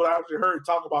Black people I actually heard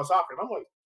talk about soccer. And I'm like,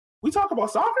 we talk about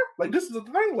soccer? Like, this is a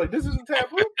thing? Like, this isn't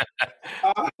taboo?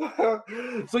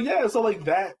 So like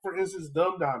that, for instance,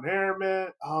 them down there, man.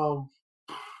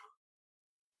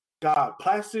 God,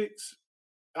 Plastics,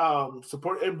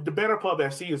 support, and the Banner Pub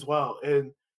FC as well.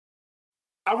 And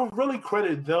I would really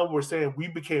credit them. We're saying we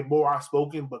became more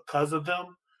outspoken because of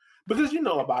them. Because you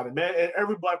know about it, man. And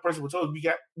every Black person was told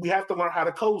we have to learn how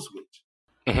to code switch.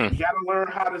 Mm-hmm. You got to learn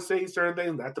how to say certain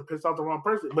things, not to piss off the wrong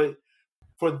person. But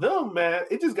for them, man,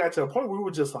 it just got to a point where we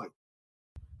were just like,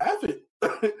 F it.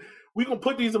 We gonna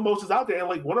put these emotions out there. And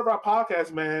like one of our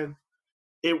podcasts, man,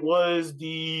 it was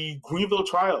the Greenville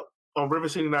tryout on River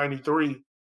City 93.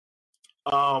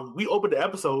 We opened the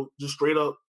episode just straight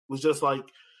up, was just like,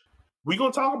 we're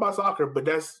gonna talk about soccer, but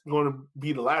that's gonna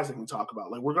be the last thing we talk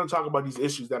about. Like we're gonna talk about these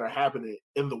issues that are happening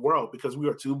in the world because we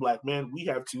are two Black men. We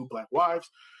have two Black wives.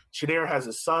 Shanair has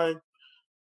a son.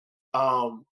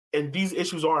 And these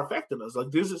issues are affecting us.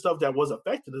 Like this is stuff that was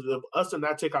affecting us. If us to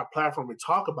not take our platform and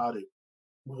talk about it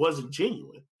wasn't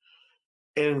genuine.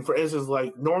 And for instance,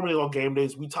 like normally on game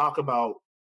days, we talk about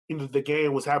the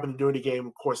game, what's happening during the game,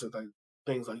 of course, and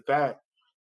things like that.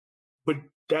 But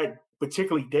that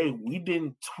particular day, we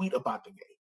didn't tweet about the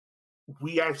game.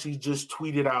 We actually just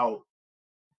tweeted out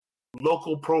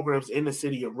local programs in the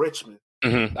city of Richmond.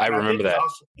 Mm-hmm. I remember that.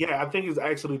 I think it's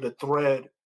actually the thread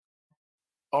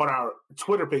on our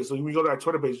Twitter page. So when we go to our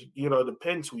Twitter page, the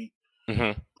pin tweet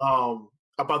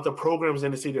about the programs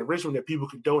in the city of Richmond that people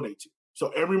can donate to. So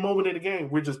every moment in the game,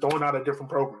 we're just throwing out a different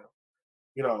program.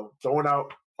 Throwing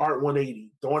out Art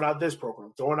 180, throwing out this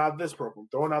program, throwing out this program,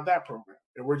 throwing out that program.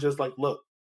 And we're just like, look,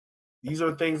 these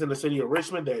are things in the city of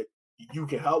Richmond that you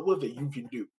can help with, that you can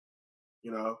do.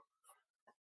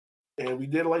 And we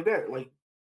did it like that. Like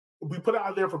we put it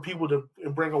out there for people to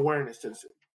bring awareness to the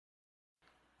city.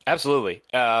 Absolutely.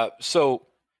 So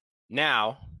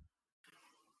now,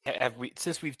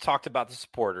 since we've talked about the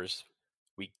supporters,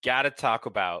 we got to talk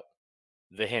about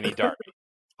the Henny Derby.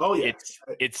 Oh yeah,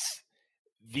 it's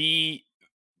the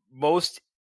most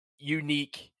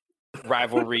unique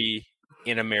rivalry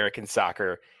in American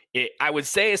soccer. I would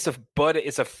say it's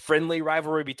a friendly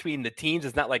rivalry between the teams.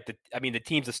 It's not like the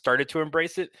teams have started to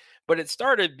embrace it, but it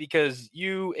started because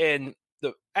you and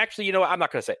actually, you know what? I'm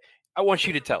not going to say. I want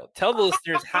you to tell the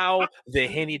listeners how the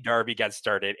Henny Derby got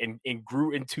started and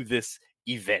grew into this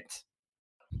event.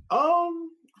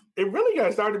 It really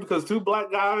got started because two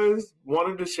black guys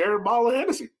wanted to share a bottle of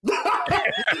Hennessy.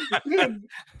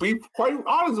 Be quite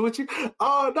honest with you.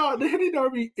 No, the Henny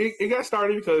Derby, it got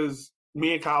started because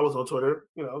me and Kyle was on Twitter,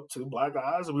 two black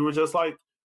guys, and we were just like,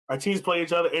 our teams play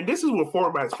each other. And this is when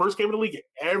formats first came in the league,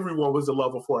 and everyone was in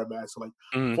love with formats. So,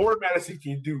 formats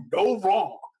can do no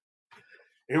wrong.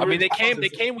 They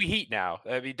came with heat now.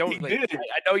 I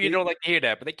know you don't like to hear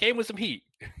that, but they came with some heat.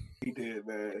 He did,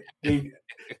 man.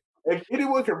 If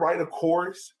anyone can write a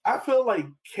course, I feel like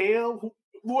Cam,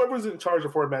 whoever's in charge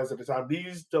of formats at the time,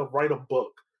 needs to write a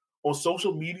book on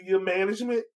social media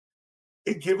management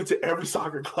and give it to every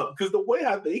soccer club. Because the way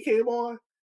how they came on,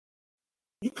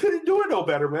 you couldn't do it no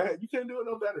better, man. You couldn't do it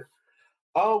no better.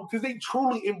 Because they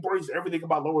truly embrace everything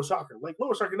about lower soccer. Like,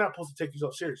 lower soccer, you're not supposed to take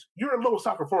yourself serious. You're in lower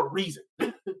soccer for a reason.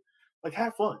 Like,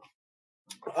 have fun.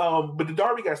 But the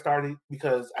derby got started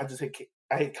because I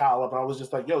hit Kyle up, and I was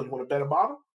just like, yo, you want to bet a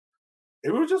bottle?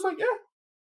 And we were just like, yeah.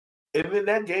 And then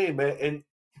that game, man, and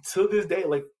to this day,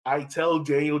 like, I tell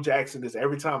Daniel Jackson this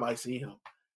every time I see him.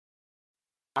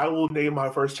 I will name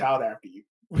my first child after you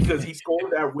because he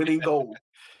scored that winning goal.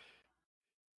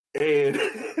 And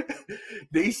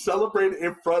they celebrated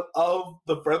in front of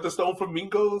the Featherstone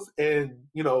Flamingos and,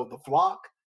 the flock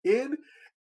in.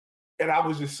 And I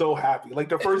was just so happy. Like,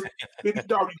 the first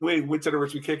derby went to the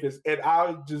Richmond Kickers, and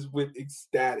I just went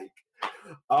ecstatic.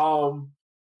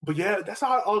 But yeah, that's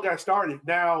how it all got started.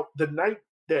 Now, the night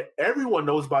that everyone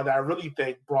knows about that I really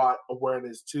think brought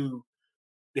awareness to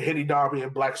the Henny Derby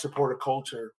and Black supporter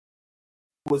culture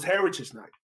was Heritage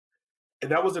Night. And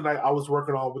that was the night I was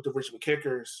working on with the Richmond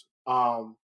Kickers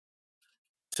to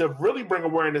really bring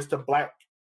awareness to Black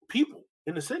people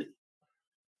in the city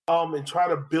and try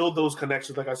to build those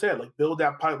connections, like I said, like build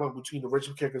that pipeline between the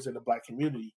Richmond Kickers and the Black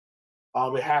community.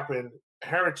 It happened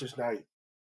Heritage Night.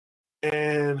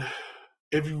 And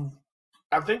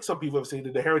I think some people have seen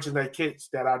it, the Heritage Night kits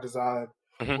that I designed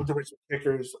with the Richmond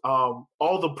Kickers, all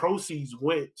the proceeds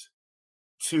went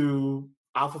to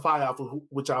Alpha Phi Alpha,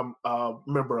 which I'm a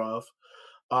member of,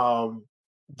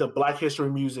 the Black History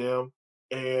Museum,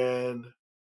 and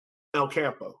El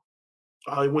Campo.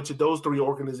 It went to those three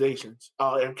organizations.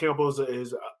 El Campo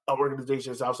is an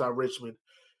organization that's outside Richmond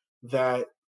that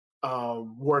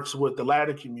works with the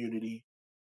Latin community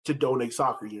to donate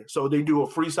soccer gear. So they do a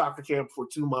free soccer camp for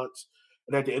 2 months,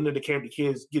 and at the end of the camp, the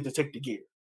kids get to take the gear.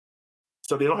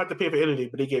 So they don't have to pay for anything,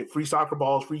 but they get free soccer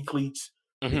balls, free cleats,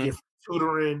 they get free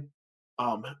tutoring,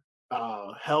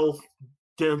 health,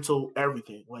 dental,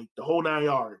 everything, like the whole 9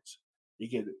 yards. You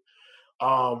get it.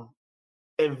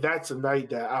 And that's a night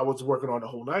that I was working on the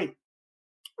whole night.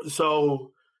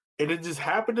 So, and it just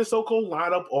happened to so-called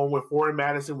line up on when Ford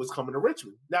Madison was coming to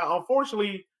Richmond. Now,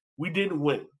 unfortunately, we didn't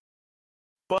win.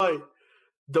 But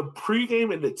the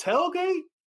pregame and the tailgate,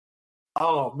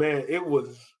 oh man, it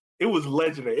was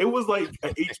legendary. It was like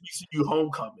an HBCU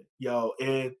homecoming, yo.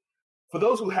 And for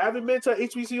those who haven't been to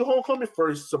HBCU homecoming,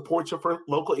 first, support your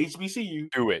local HBCU.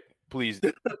 Do it. Please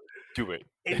do it.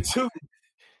 And two,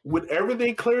 when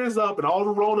everything clears up and all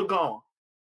the Rona gone,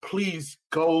 please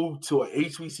go to a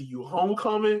HBCU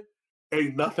homecoming.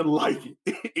 Ain't nothing like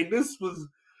it. And this was,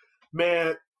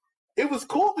 man, it was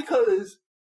cool because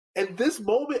at this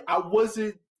moment, I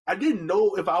didn't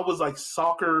know if I was like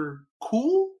soccer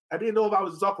cool. I didn't know if I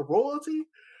was soccer royalty.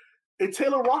 And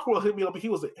Taylor Rockwell hit me up and he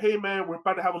was like, hey man, we're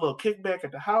about to have a little kickback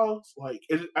at the house. Like,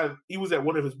 he was at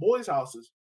one of his boys'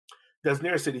 houses that's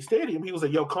near City Stadium. He was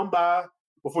like, yo, come by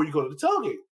before you go to the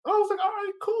tailgate. I was like, all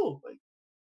right, cool.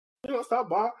 Like, stop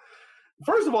by.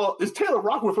 First of all, it's Taylor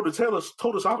Rockwell from the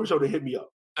Total Soccer Show that hit me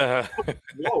up.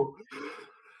 Whoa.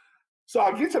 So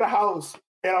I get to the house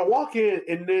and I walk in,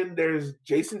 and then there's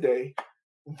Jason Day,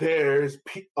 there's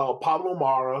Pablo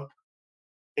Mara,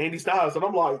 Andy Styles, and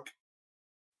I'm like,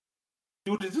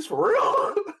 dude, is this for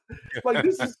real? Like,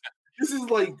 this is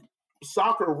like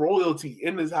soccer royalty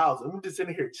in this house. And we're just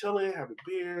sitting here chilling, having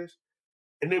beers.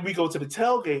 And then we go to the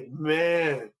tailgate,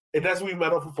 man. And that's when we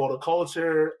met up for Photo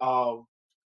Culture. The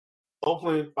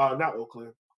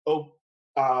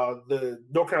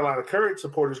North Carolina Courage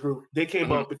supporters group, they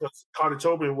came up because Connor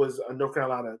Tobin was a North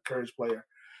Carolina Courage player.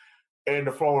 And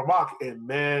the former mock, and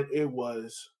man, it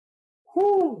was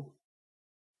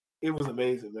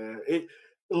amazing, man. It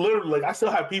literally, like, I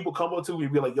still have people come up to me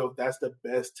and be like, yo, that's the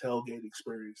best tailgate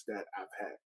experience that I've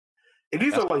had. And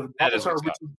these are like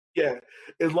Yeah,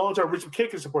 as long-term Richmond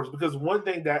Kickers supporters, because one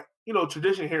thing that,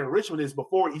 tradition here in Richmond is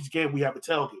before each game we have a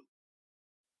tailgate.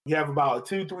 We have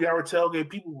about a 2-3 hour tailgate.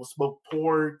 People will smoke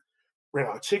pork, bring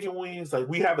out chicken wings. Like,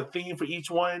 we have a theme for each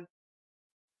one.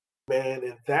 Man,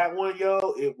 and that one,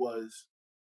 it was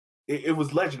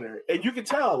legendary. And you can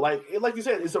tell, like you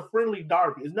said, it's a friendly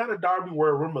derby. It's not a derby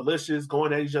where we're malicious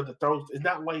going at each other's throats. It's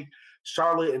not like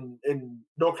Charlotte and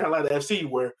North Carolina FC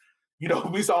where,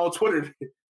 we saw on Twitter,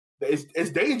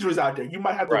 it's dangerous out there. You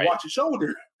might have to watch your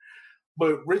shoulder.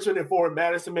 But Richmond and Forward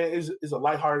Madison, man, is a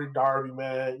lighthearted derby,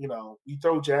 man. We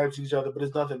throw jabs at each other, but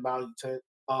it's nothing malintent.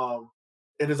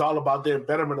 It is all about the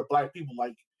betterment of Black people.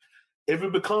 Like, if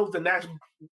it becomes the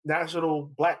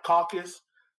National Black Caucus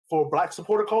for Black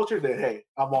supporter culture, then hey,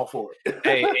 I'm all for it.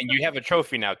 Hey, and you have a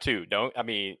trophy now too, don't? I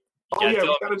mean, we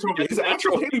got a trophy. It's an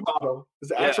actual Henny bottle.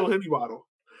 It's an actual Henny bottle,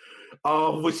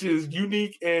 which is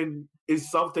unique and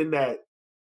is something that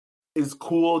is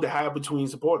cool to have between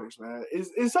supporters, man.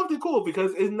 It's something cool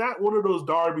because it's not one of those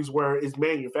derbies where it's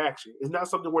manufactured. It's not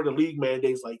something where the league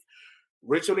mandates like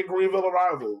Richmond and Greenville are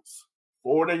rivals,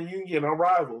 Ford and Union are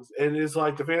rivals, and it's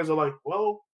like the fans are like,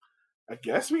 well, I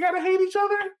guess we gotta hate each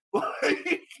other.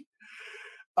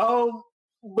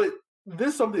 But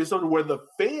this is something where the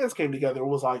fans came together and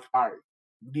was like, all right,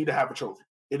 we need to have a trophy,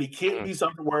 and it can't be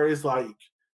something where it's like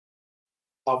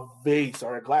a vase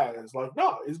or a glass. It's like,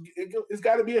 no, it's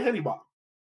got to be a Henny bottle.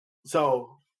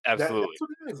 So absolutely, that's what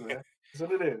it is, man.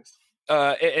 That's what it is.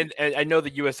 And I know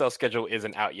the USL schedule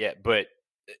isn't out yet, but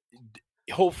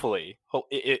hopefully,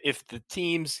 if the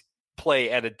teams play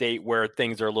at a date where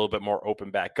things are a little bit more open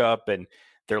back up and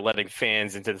they're letting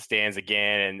fans into the stands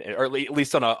again, or at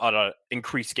least on a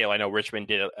increased scale. I know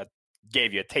Richmond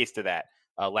gave you a taste of that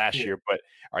last year, but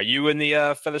are you and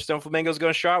the Featherstone Flamingos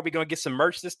going to show up? Are we going to get some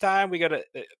merch this time? We got to,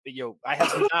 I have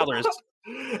some dollars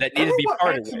that need to be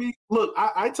part of it. Look,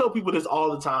 I tell people this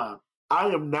all the time. I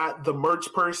am not the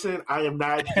merch person. I am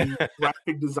not the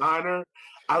graphic designer.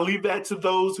 I leave that to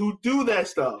those who do that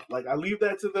stuff. Like, I leave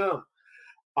that to them.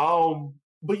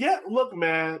 But yeah, look,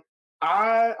 man,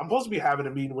 I'm supposed to be having a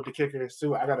meeting with the Kickers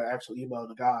too. I got to actually email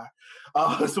the guy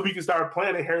so we can start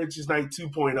planning Heritage Night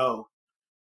 2.0.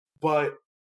 But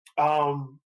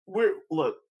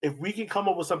if we can come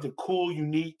up with something cool,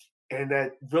 unique, and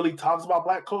that really talks about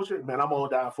Black culture, man, I'm all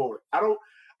down for it. I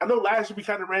know last year we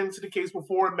kind of ran into the case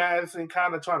before Madison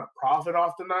kind of trying to profit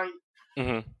off the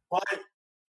night, but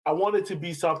I want it to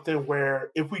be something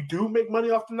where if we do make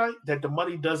money off the night, that the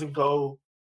money doesn't go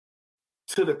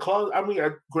to the club. I mean,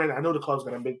 granted, I know the club's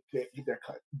going to get their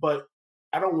cut, but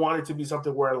I don't want it to be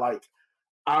something where, like,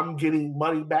 I'm getting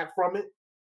money back from it.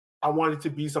 I want it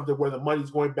to be something where the money's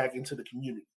going back into the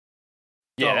community.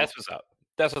 Yeah, that's what's up.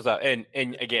 That's what's up. And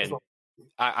again,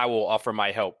 I will offer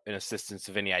my help and assistance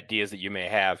of any ideas that you may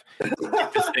have to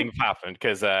get this thing popping,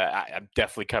 because I'm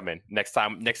definitely coming next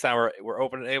time we're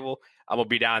open and able. I'm gonna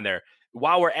be down there.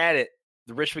 While we're at it,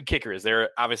 the Richmond Kickers, they're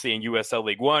obviously in USL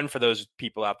League One. For those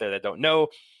people out there that don't know,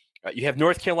 you have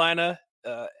North Carolina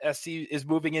SC is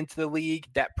moving into the league.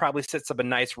 That probably sets up a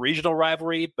nice regional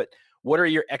rivalry. But what are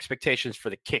your expectations for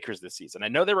the Kickers this season? I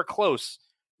know they were close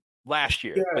last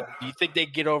year, but do you think they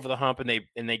get over the hump and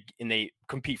they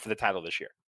compete for the title this year?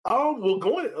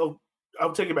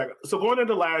 I'll take it back. So going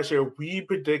into last year, we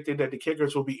predicted that the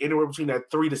Kickers will be anywhere between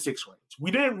that 3 to 6 range.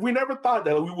 We never thought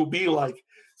that we would be like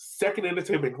second in the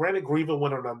table. Granted, Greenville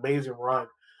went on an amazing run,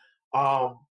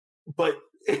 but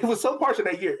it was some parts of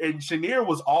that year, and Chenier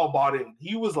was all bought in.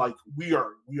 He was like, "We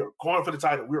are going for the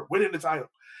title. We're winning the title,"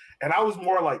 and I was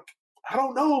more like, "I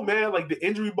don't know, man. Like, the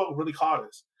injury bug really caught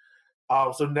us."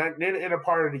 So then in a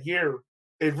part of the year,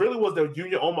 it really was the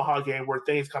Union Omaha game where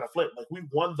things kind of flipped. Like, we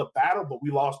won the battle, but we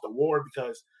lost the war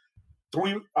because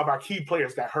 3 of our key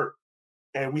players got hurt.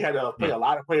 And we had to play a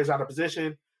lot of players out of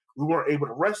position. We weren't able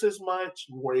to rest as much.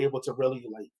 We weren't able to really,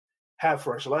 like, have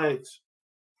fresh legs.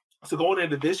 So going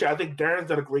into this year, I think Darren's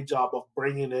done a great job of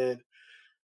bringing in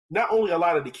not only a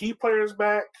lot of the key players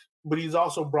back, but he's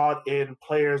also brought in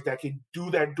players that can do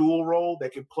that dual role,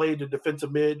 that can play the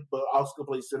defensive mid, but also can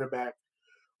play center back.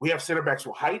 We have center backs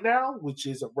with height now, which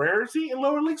is a rarity in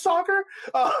lower league soccer.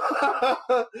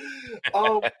 But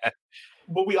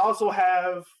we also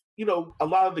have, a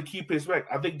lot of the key players back.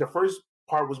 I think the first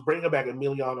part was bringing back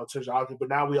Emiliano Tajaki, but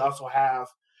now we also have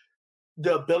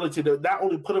the ability to not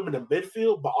only put him in the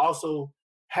midfield, but also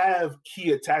have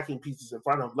key attacking pieces in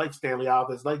front of him, like Stanley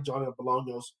Alves, like Johnny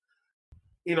Bolaños.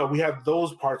 We have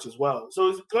those parts as well. So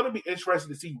it's going to be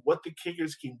interesting to see what the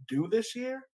Kickers can do this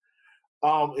year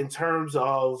in terms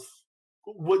of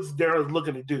what's they're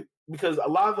looking to do. Because a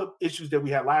lot of the issues that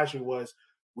we had last year was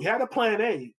we had a plan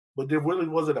A, but there really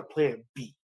wasn't a plan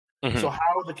B. Mm-hmm. So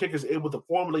how are the kickers able to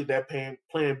formulate that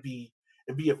plan B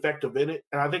and be effective in it?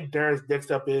 And I think Darren's next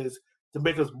step is to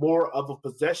make us more of a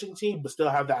possession team, but still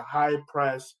have that high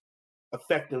press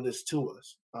effectiveness to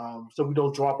us, so we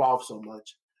don't drop off so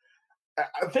much.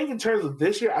 I think in terms of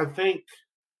this year, I think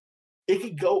it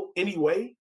could go any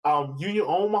way. Union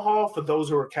Omaha, for those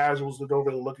who are casuals that don't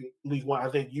really look at League One, I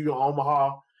think Union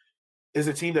Omaha is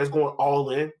a team that's going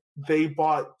all in. They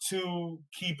bought 2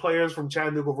 key players from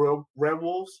Chattanooga Red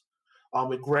Wolves,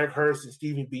 with Greg Hurst and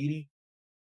Stephen Beatty.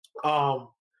 And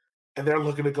they're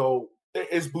looking to go,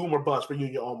 it's boom or bust for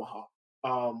Union Omaha.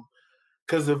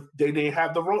 Because if they didn't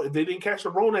have if they didn't catch the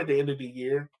Rona at the end of the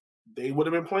year, they would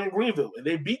have been playing Greenville. And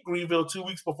they beat Greenville 2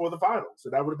 weeks before the finals. So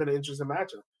that would have been an interesting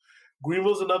matchup.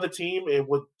 Greenville's another team, and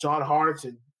with John Hartz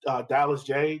and Dallas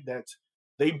J,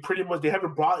 they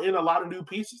haven't brought in a lot of new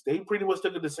pieces. They pretty much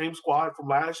took the same squad from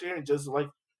last year and just like,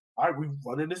 all right, we're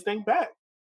running this thing back.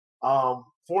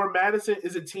 Fort Madison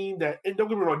is a team that, and don't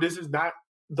get me wrong, this is not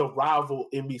the rival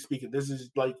in me speaking. This is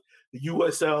like the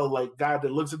USL like guy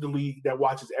that looks at the league, that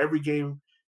watches every game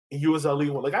in USL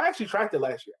League One. Like I actually tracked it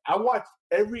last year. I watched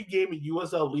every game in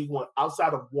USL League One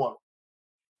outside of one.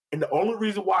 And the only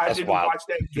reason why I didn't watch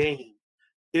that game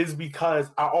is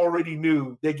because I already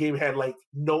knew that game had like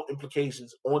no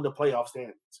implications on the playoff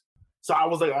standings. So I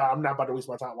was like, I'm not about to waste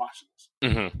my time watching this.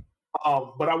 Mm-hmm.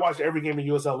 But I watched every game in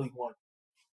USL League One.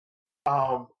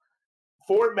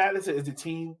 Fort Madison is a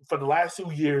team for the last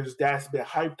 2 years that's been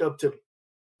hyped up to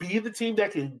be the team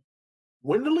that can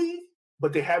win the league,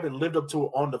 but they haven't lived up to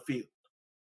it on the field.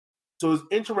 So it's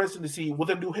interesting to see with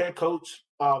a new head coach,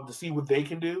 to see what they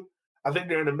can do. I think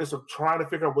they're in the midst of trying to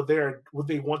figure out what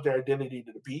they want their identity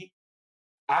to be.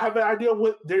 I have an idea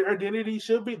what their identity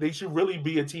should be. They should really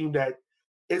be a team that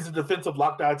is a defensive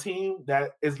lockdown team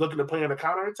that is looking to play on a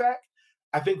counterattack.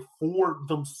 I think for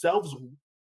themselves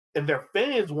and their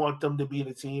fans want them to be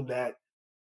the team that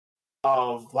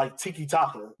of like tiki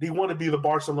taka. They want to be the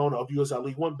Barcelona of USL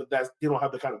League One, but they don't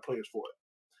have the kind of players for it.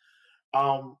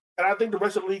 And I think the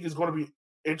rest of the league is going to be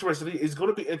interesting. It's going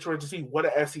to be interesting to see what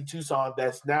an FC Tucson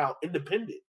that's now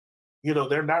independent. You know,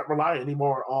 they're not relying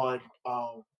anymore on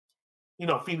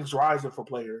Phoenix Rising for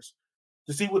players,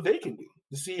 to see what they can do,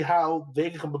 to see how they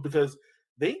can come up, because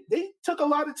they took a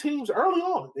lot of teams early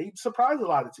on. They surprised a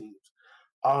lot of teams.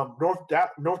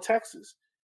 North Texas,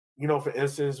 for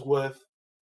instance, with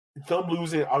them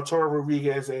losing Arturo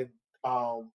Rodriguez and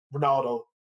Ronaldo,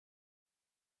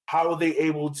 how are they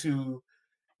able to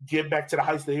get back to the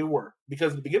heights they were?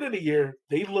 Because at the beginning of the year,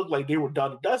 they looked like they were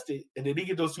done and dusted, and then they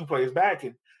get those 2 players back,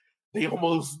 and they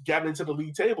almost got into the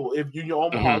league table if Union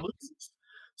Omaha loses.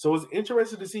 So it's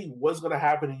interesting to see what's going to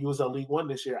happen in USL League One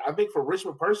this year. I think for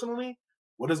Richmond personally,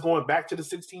 what is going back to the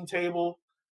 16 table,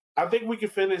 I think we can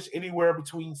finish anywhere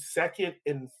between 2nd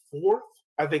and 4th.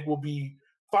 I think will be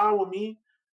fine with me.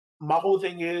 My whole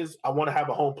thing is I want to have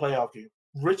a home playoff game.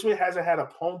 Richmond hasn't had a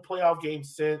home playoff game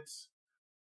since,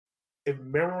 if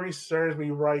memory serves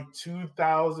me right,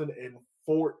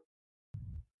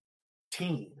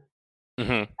 2014.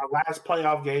 Our last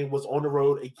playoff game was on the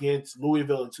road against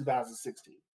Louisville in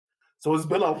 2016. So it's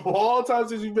been a long time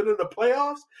since we've been in the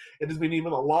playoffs, and it's been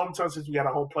even a long time since we had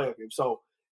a home playoff game. So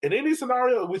in any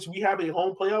scenario in which we have a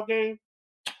home playoff game,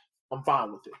 I'm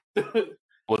fine with it.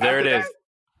 Well, there it is.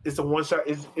 It's a one-shot.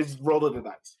 It's rolling the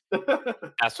dice.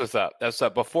 That's what's up. That's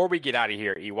up. Before we get out of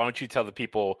here, E, why don't you tell the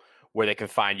people where they can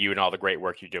find you and all the great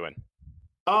work you're doing?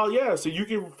 Oh, yeah. So you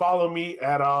can follow me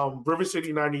at River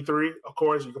City 93. Of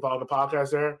course, you can follow the podcast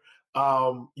there.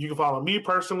 You can follow me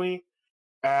personally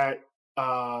at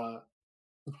Yogi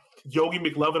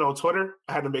McLovin on Twitter.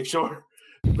 I had to make sure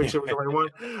it was the right one.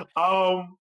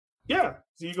 Yeah.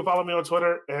 So you can follow me on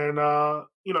Twitter and,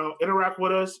 interact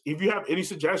with us. If you have any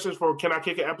suggestions for Can I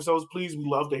Kick It episodes, please, we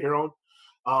love to hear them.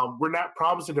 We're not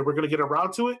promising that we're going to get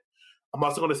around to it. I'm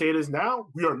also going to say this now.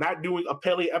 We are not doing a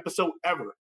Pele episode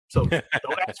ever. So don't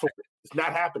ask for it. It's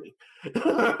not happening.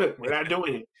 We're not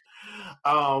doing it.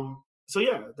 So,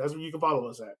 yeah, that's where you can follow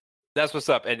us at. That's what's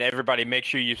up. And everybody, make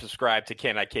sure you subscribe to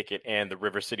Can I Kick It and the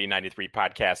River City 93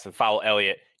 podcast, and follow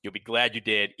Elliot. You'll be glad you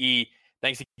did. E,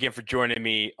 thanks again for joining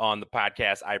me on the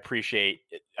podcast. I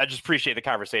just appreciate the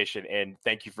conversation, and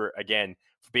thank you for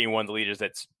being one of the leaders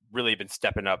that's really been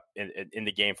stepping up in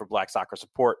the game for Black soccer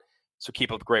support. So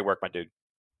keep up the great work, my dude.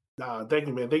 Nah, thank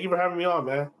you, man. Thank you for having me on,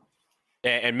 man.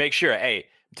 And make sure, hey,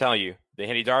 I'm telling you, the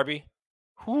Henny Derby,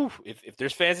 if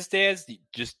there's fans in stands,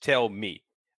 just tell me.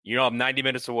 I'm 90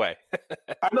 minutes away.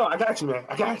 I know. I got you, man.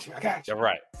 I got you. All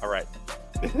right.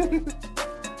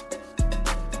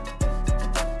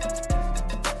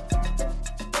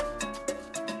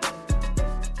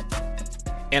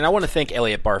 And I want to thank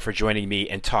Elliot Barr for joining me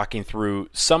and talking through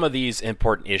some of these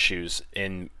important issues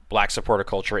in Black supporter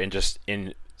culture and just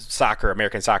in soccer,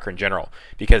 American soccer in general,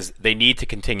 because they need to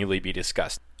continually be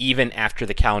discussed, even after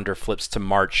the calendar flips to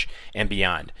March and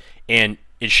beyond. And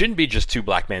it shouldn't be just two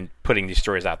black men putting these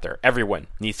stories out there. Everyone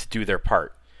needs to do their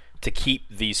part to keep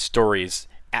these stories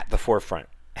at the forefront.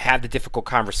 Have the difficult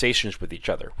conversations with each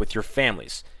other, with your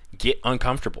families. Get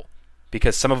uncomfortable,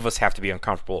 because some of us have to be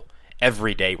uncomfortable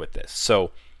every day with this.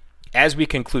 So as we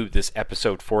conclude this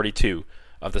episode 42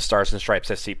 of the Stars and Stripes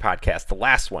FC podcast, the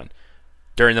last one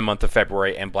during the month of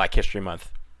February and Black History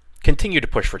Month, continue to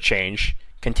push for change,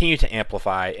 continue to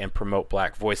amplify and promote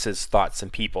black voices, thoughts,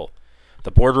 and people.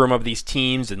 The boardroom of these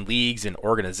teams and leagues and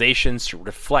organizations should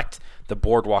reflect the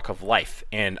boardwalk of life,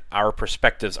 and our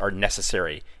perspectives are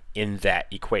necessary in that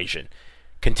equation.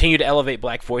 Continue to elevate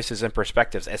black voices and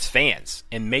perspectives as fans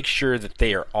and make sure that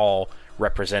they are all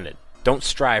represented. Don't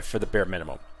strive for the bare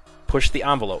minimum. Push the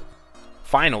envelope.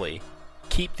 Finally,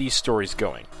 keep these stories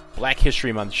going. Black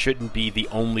History Month shouldn't be the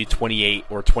only 28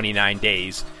 or 29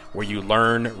 days where you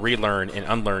learn, relearn, and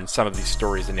unlearn some of these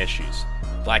stories and issues.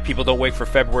 Black people don't wait for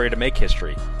February to make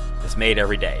history. It's made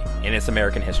every day, and it's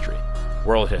American history,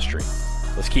 world history.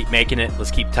 Let's keep making it.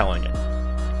 Let's keep telling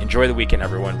it. Enjoy the weekend,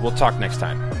 everyone. We'll talk next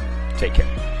time. Take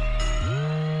care.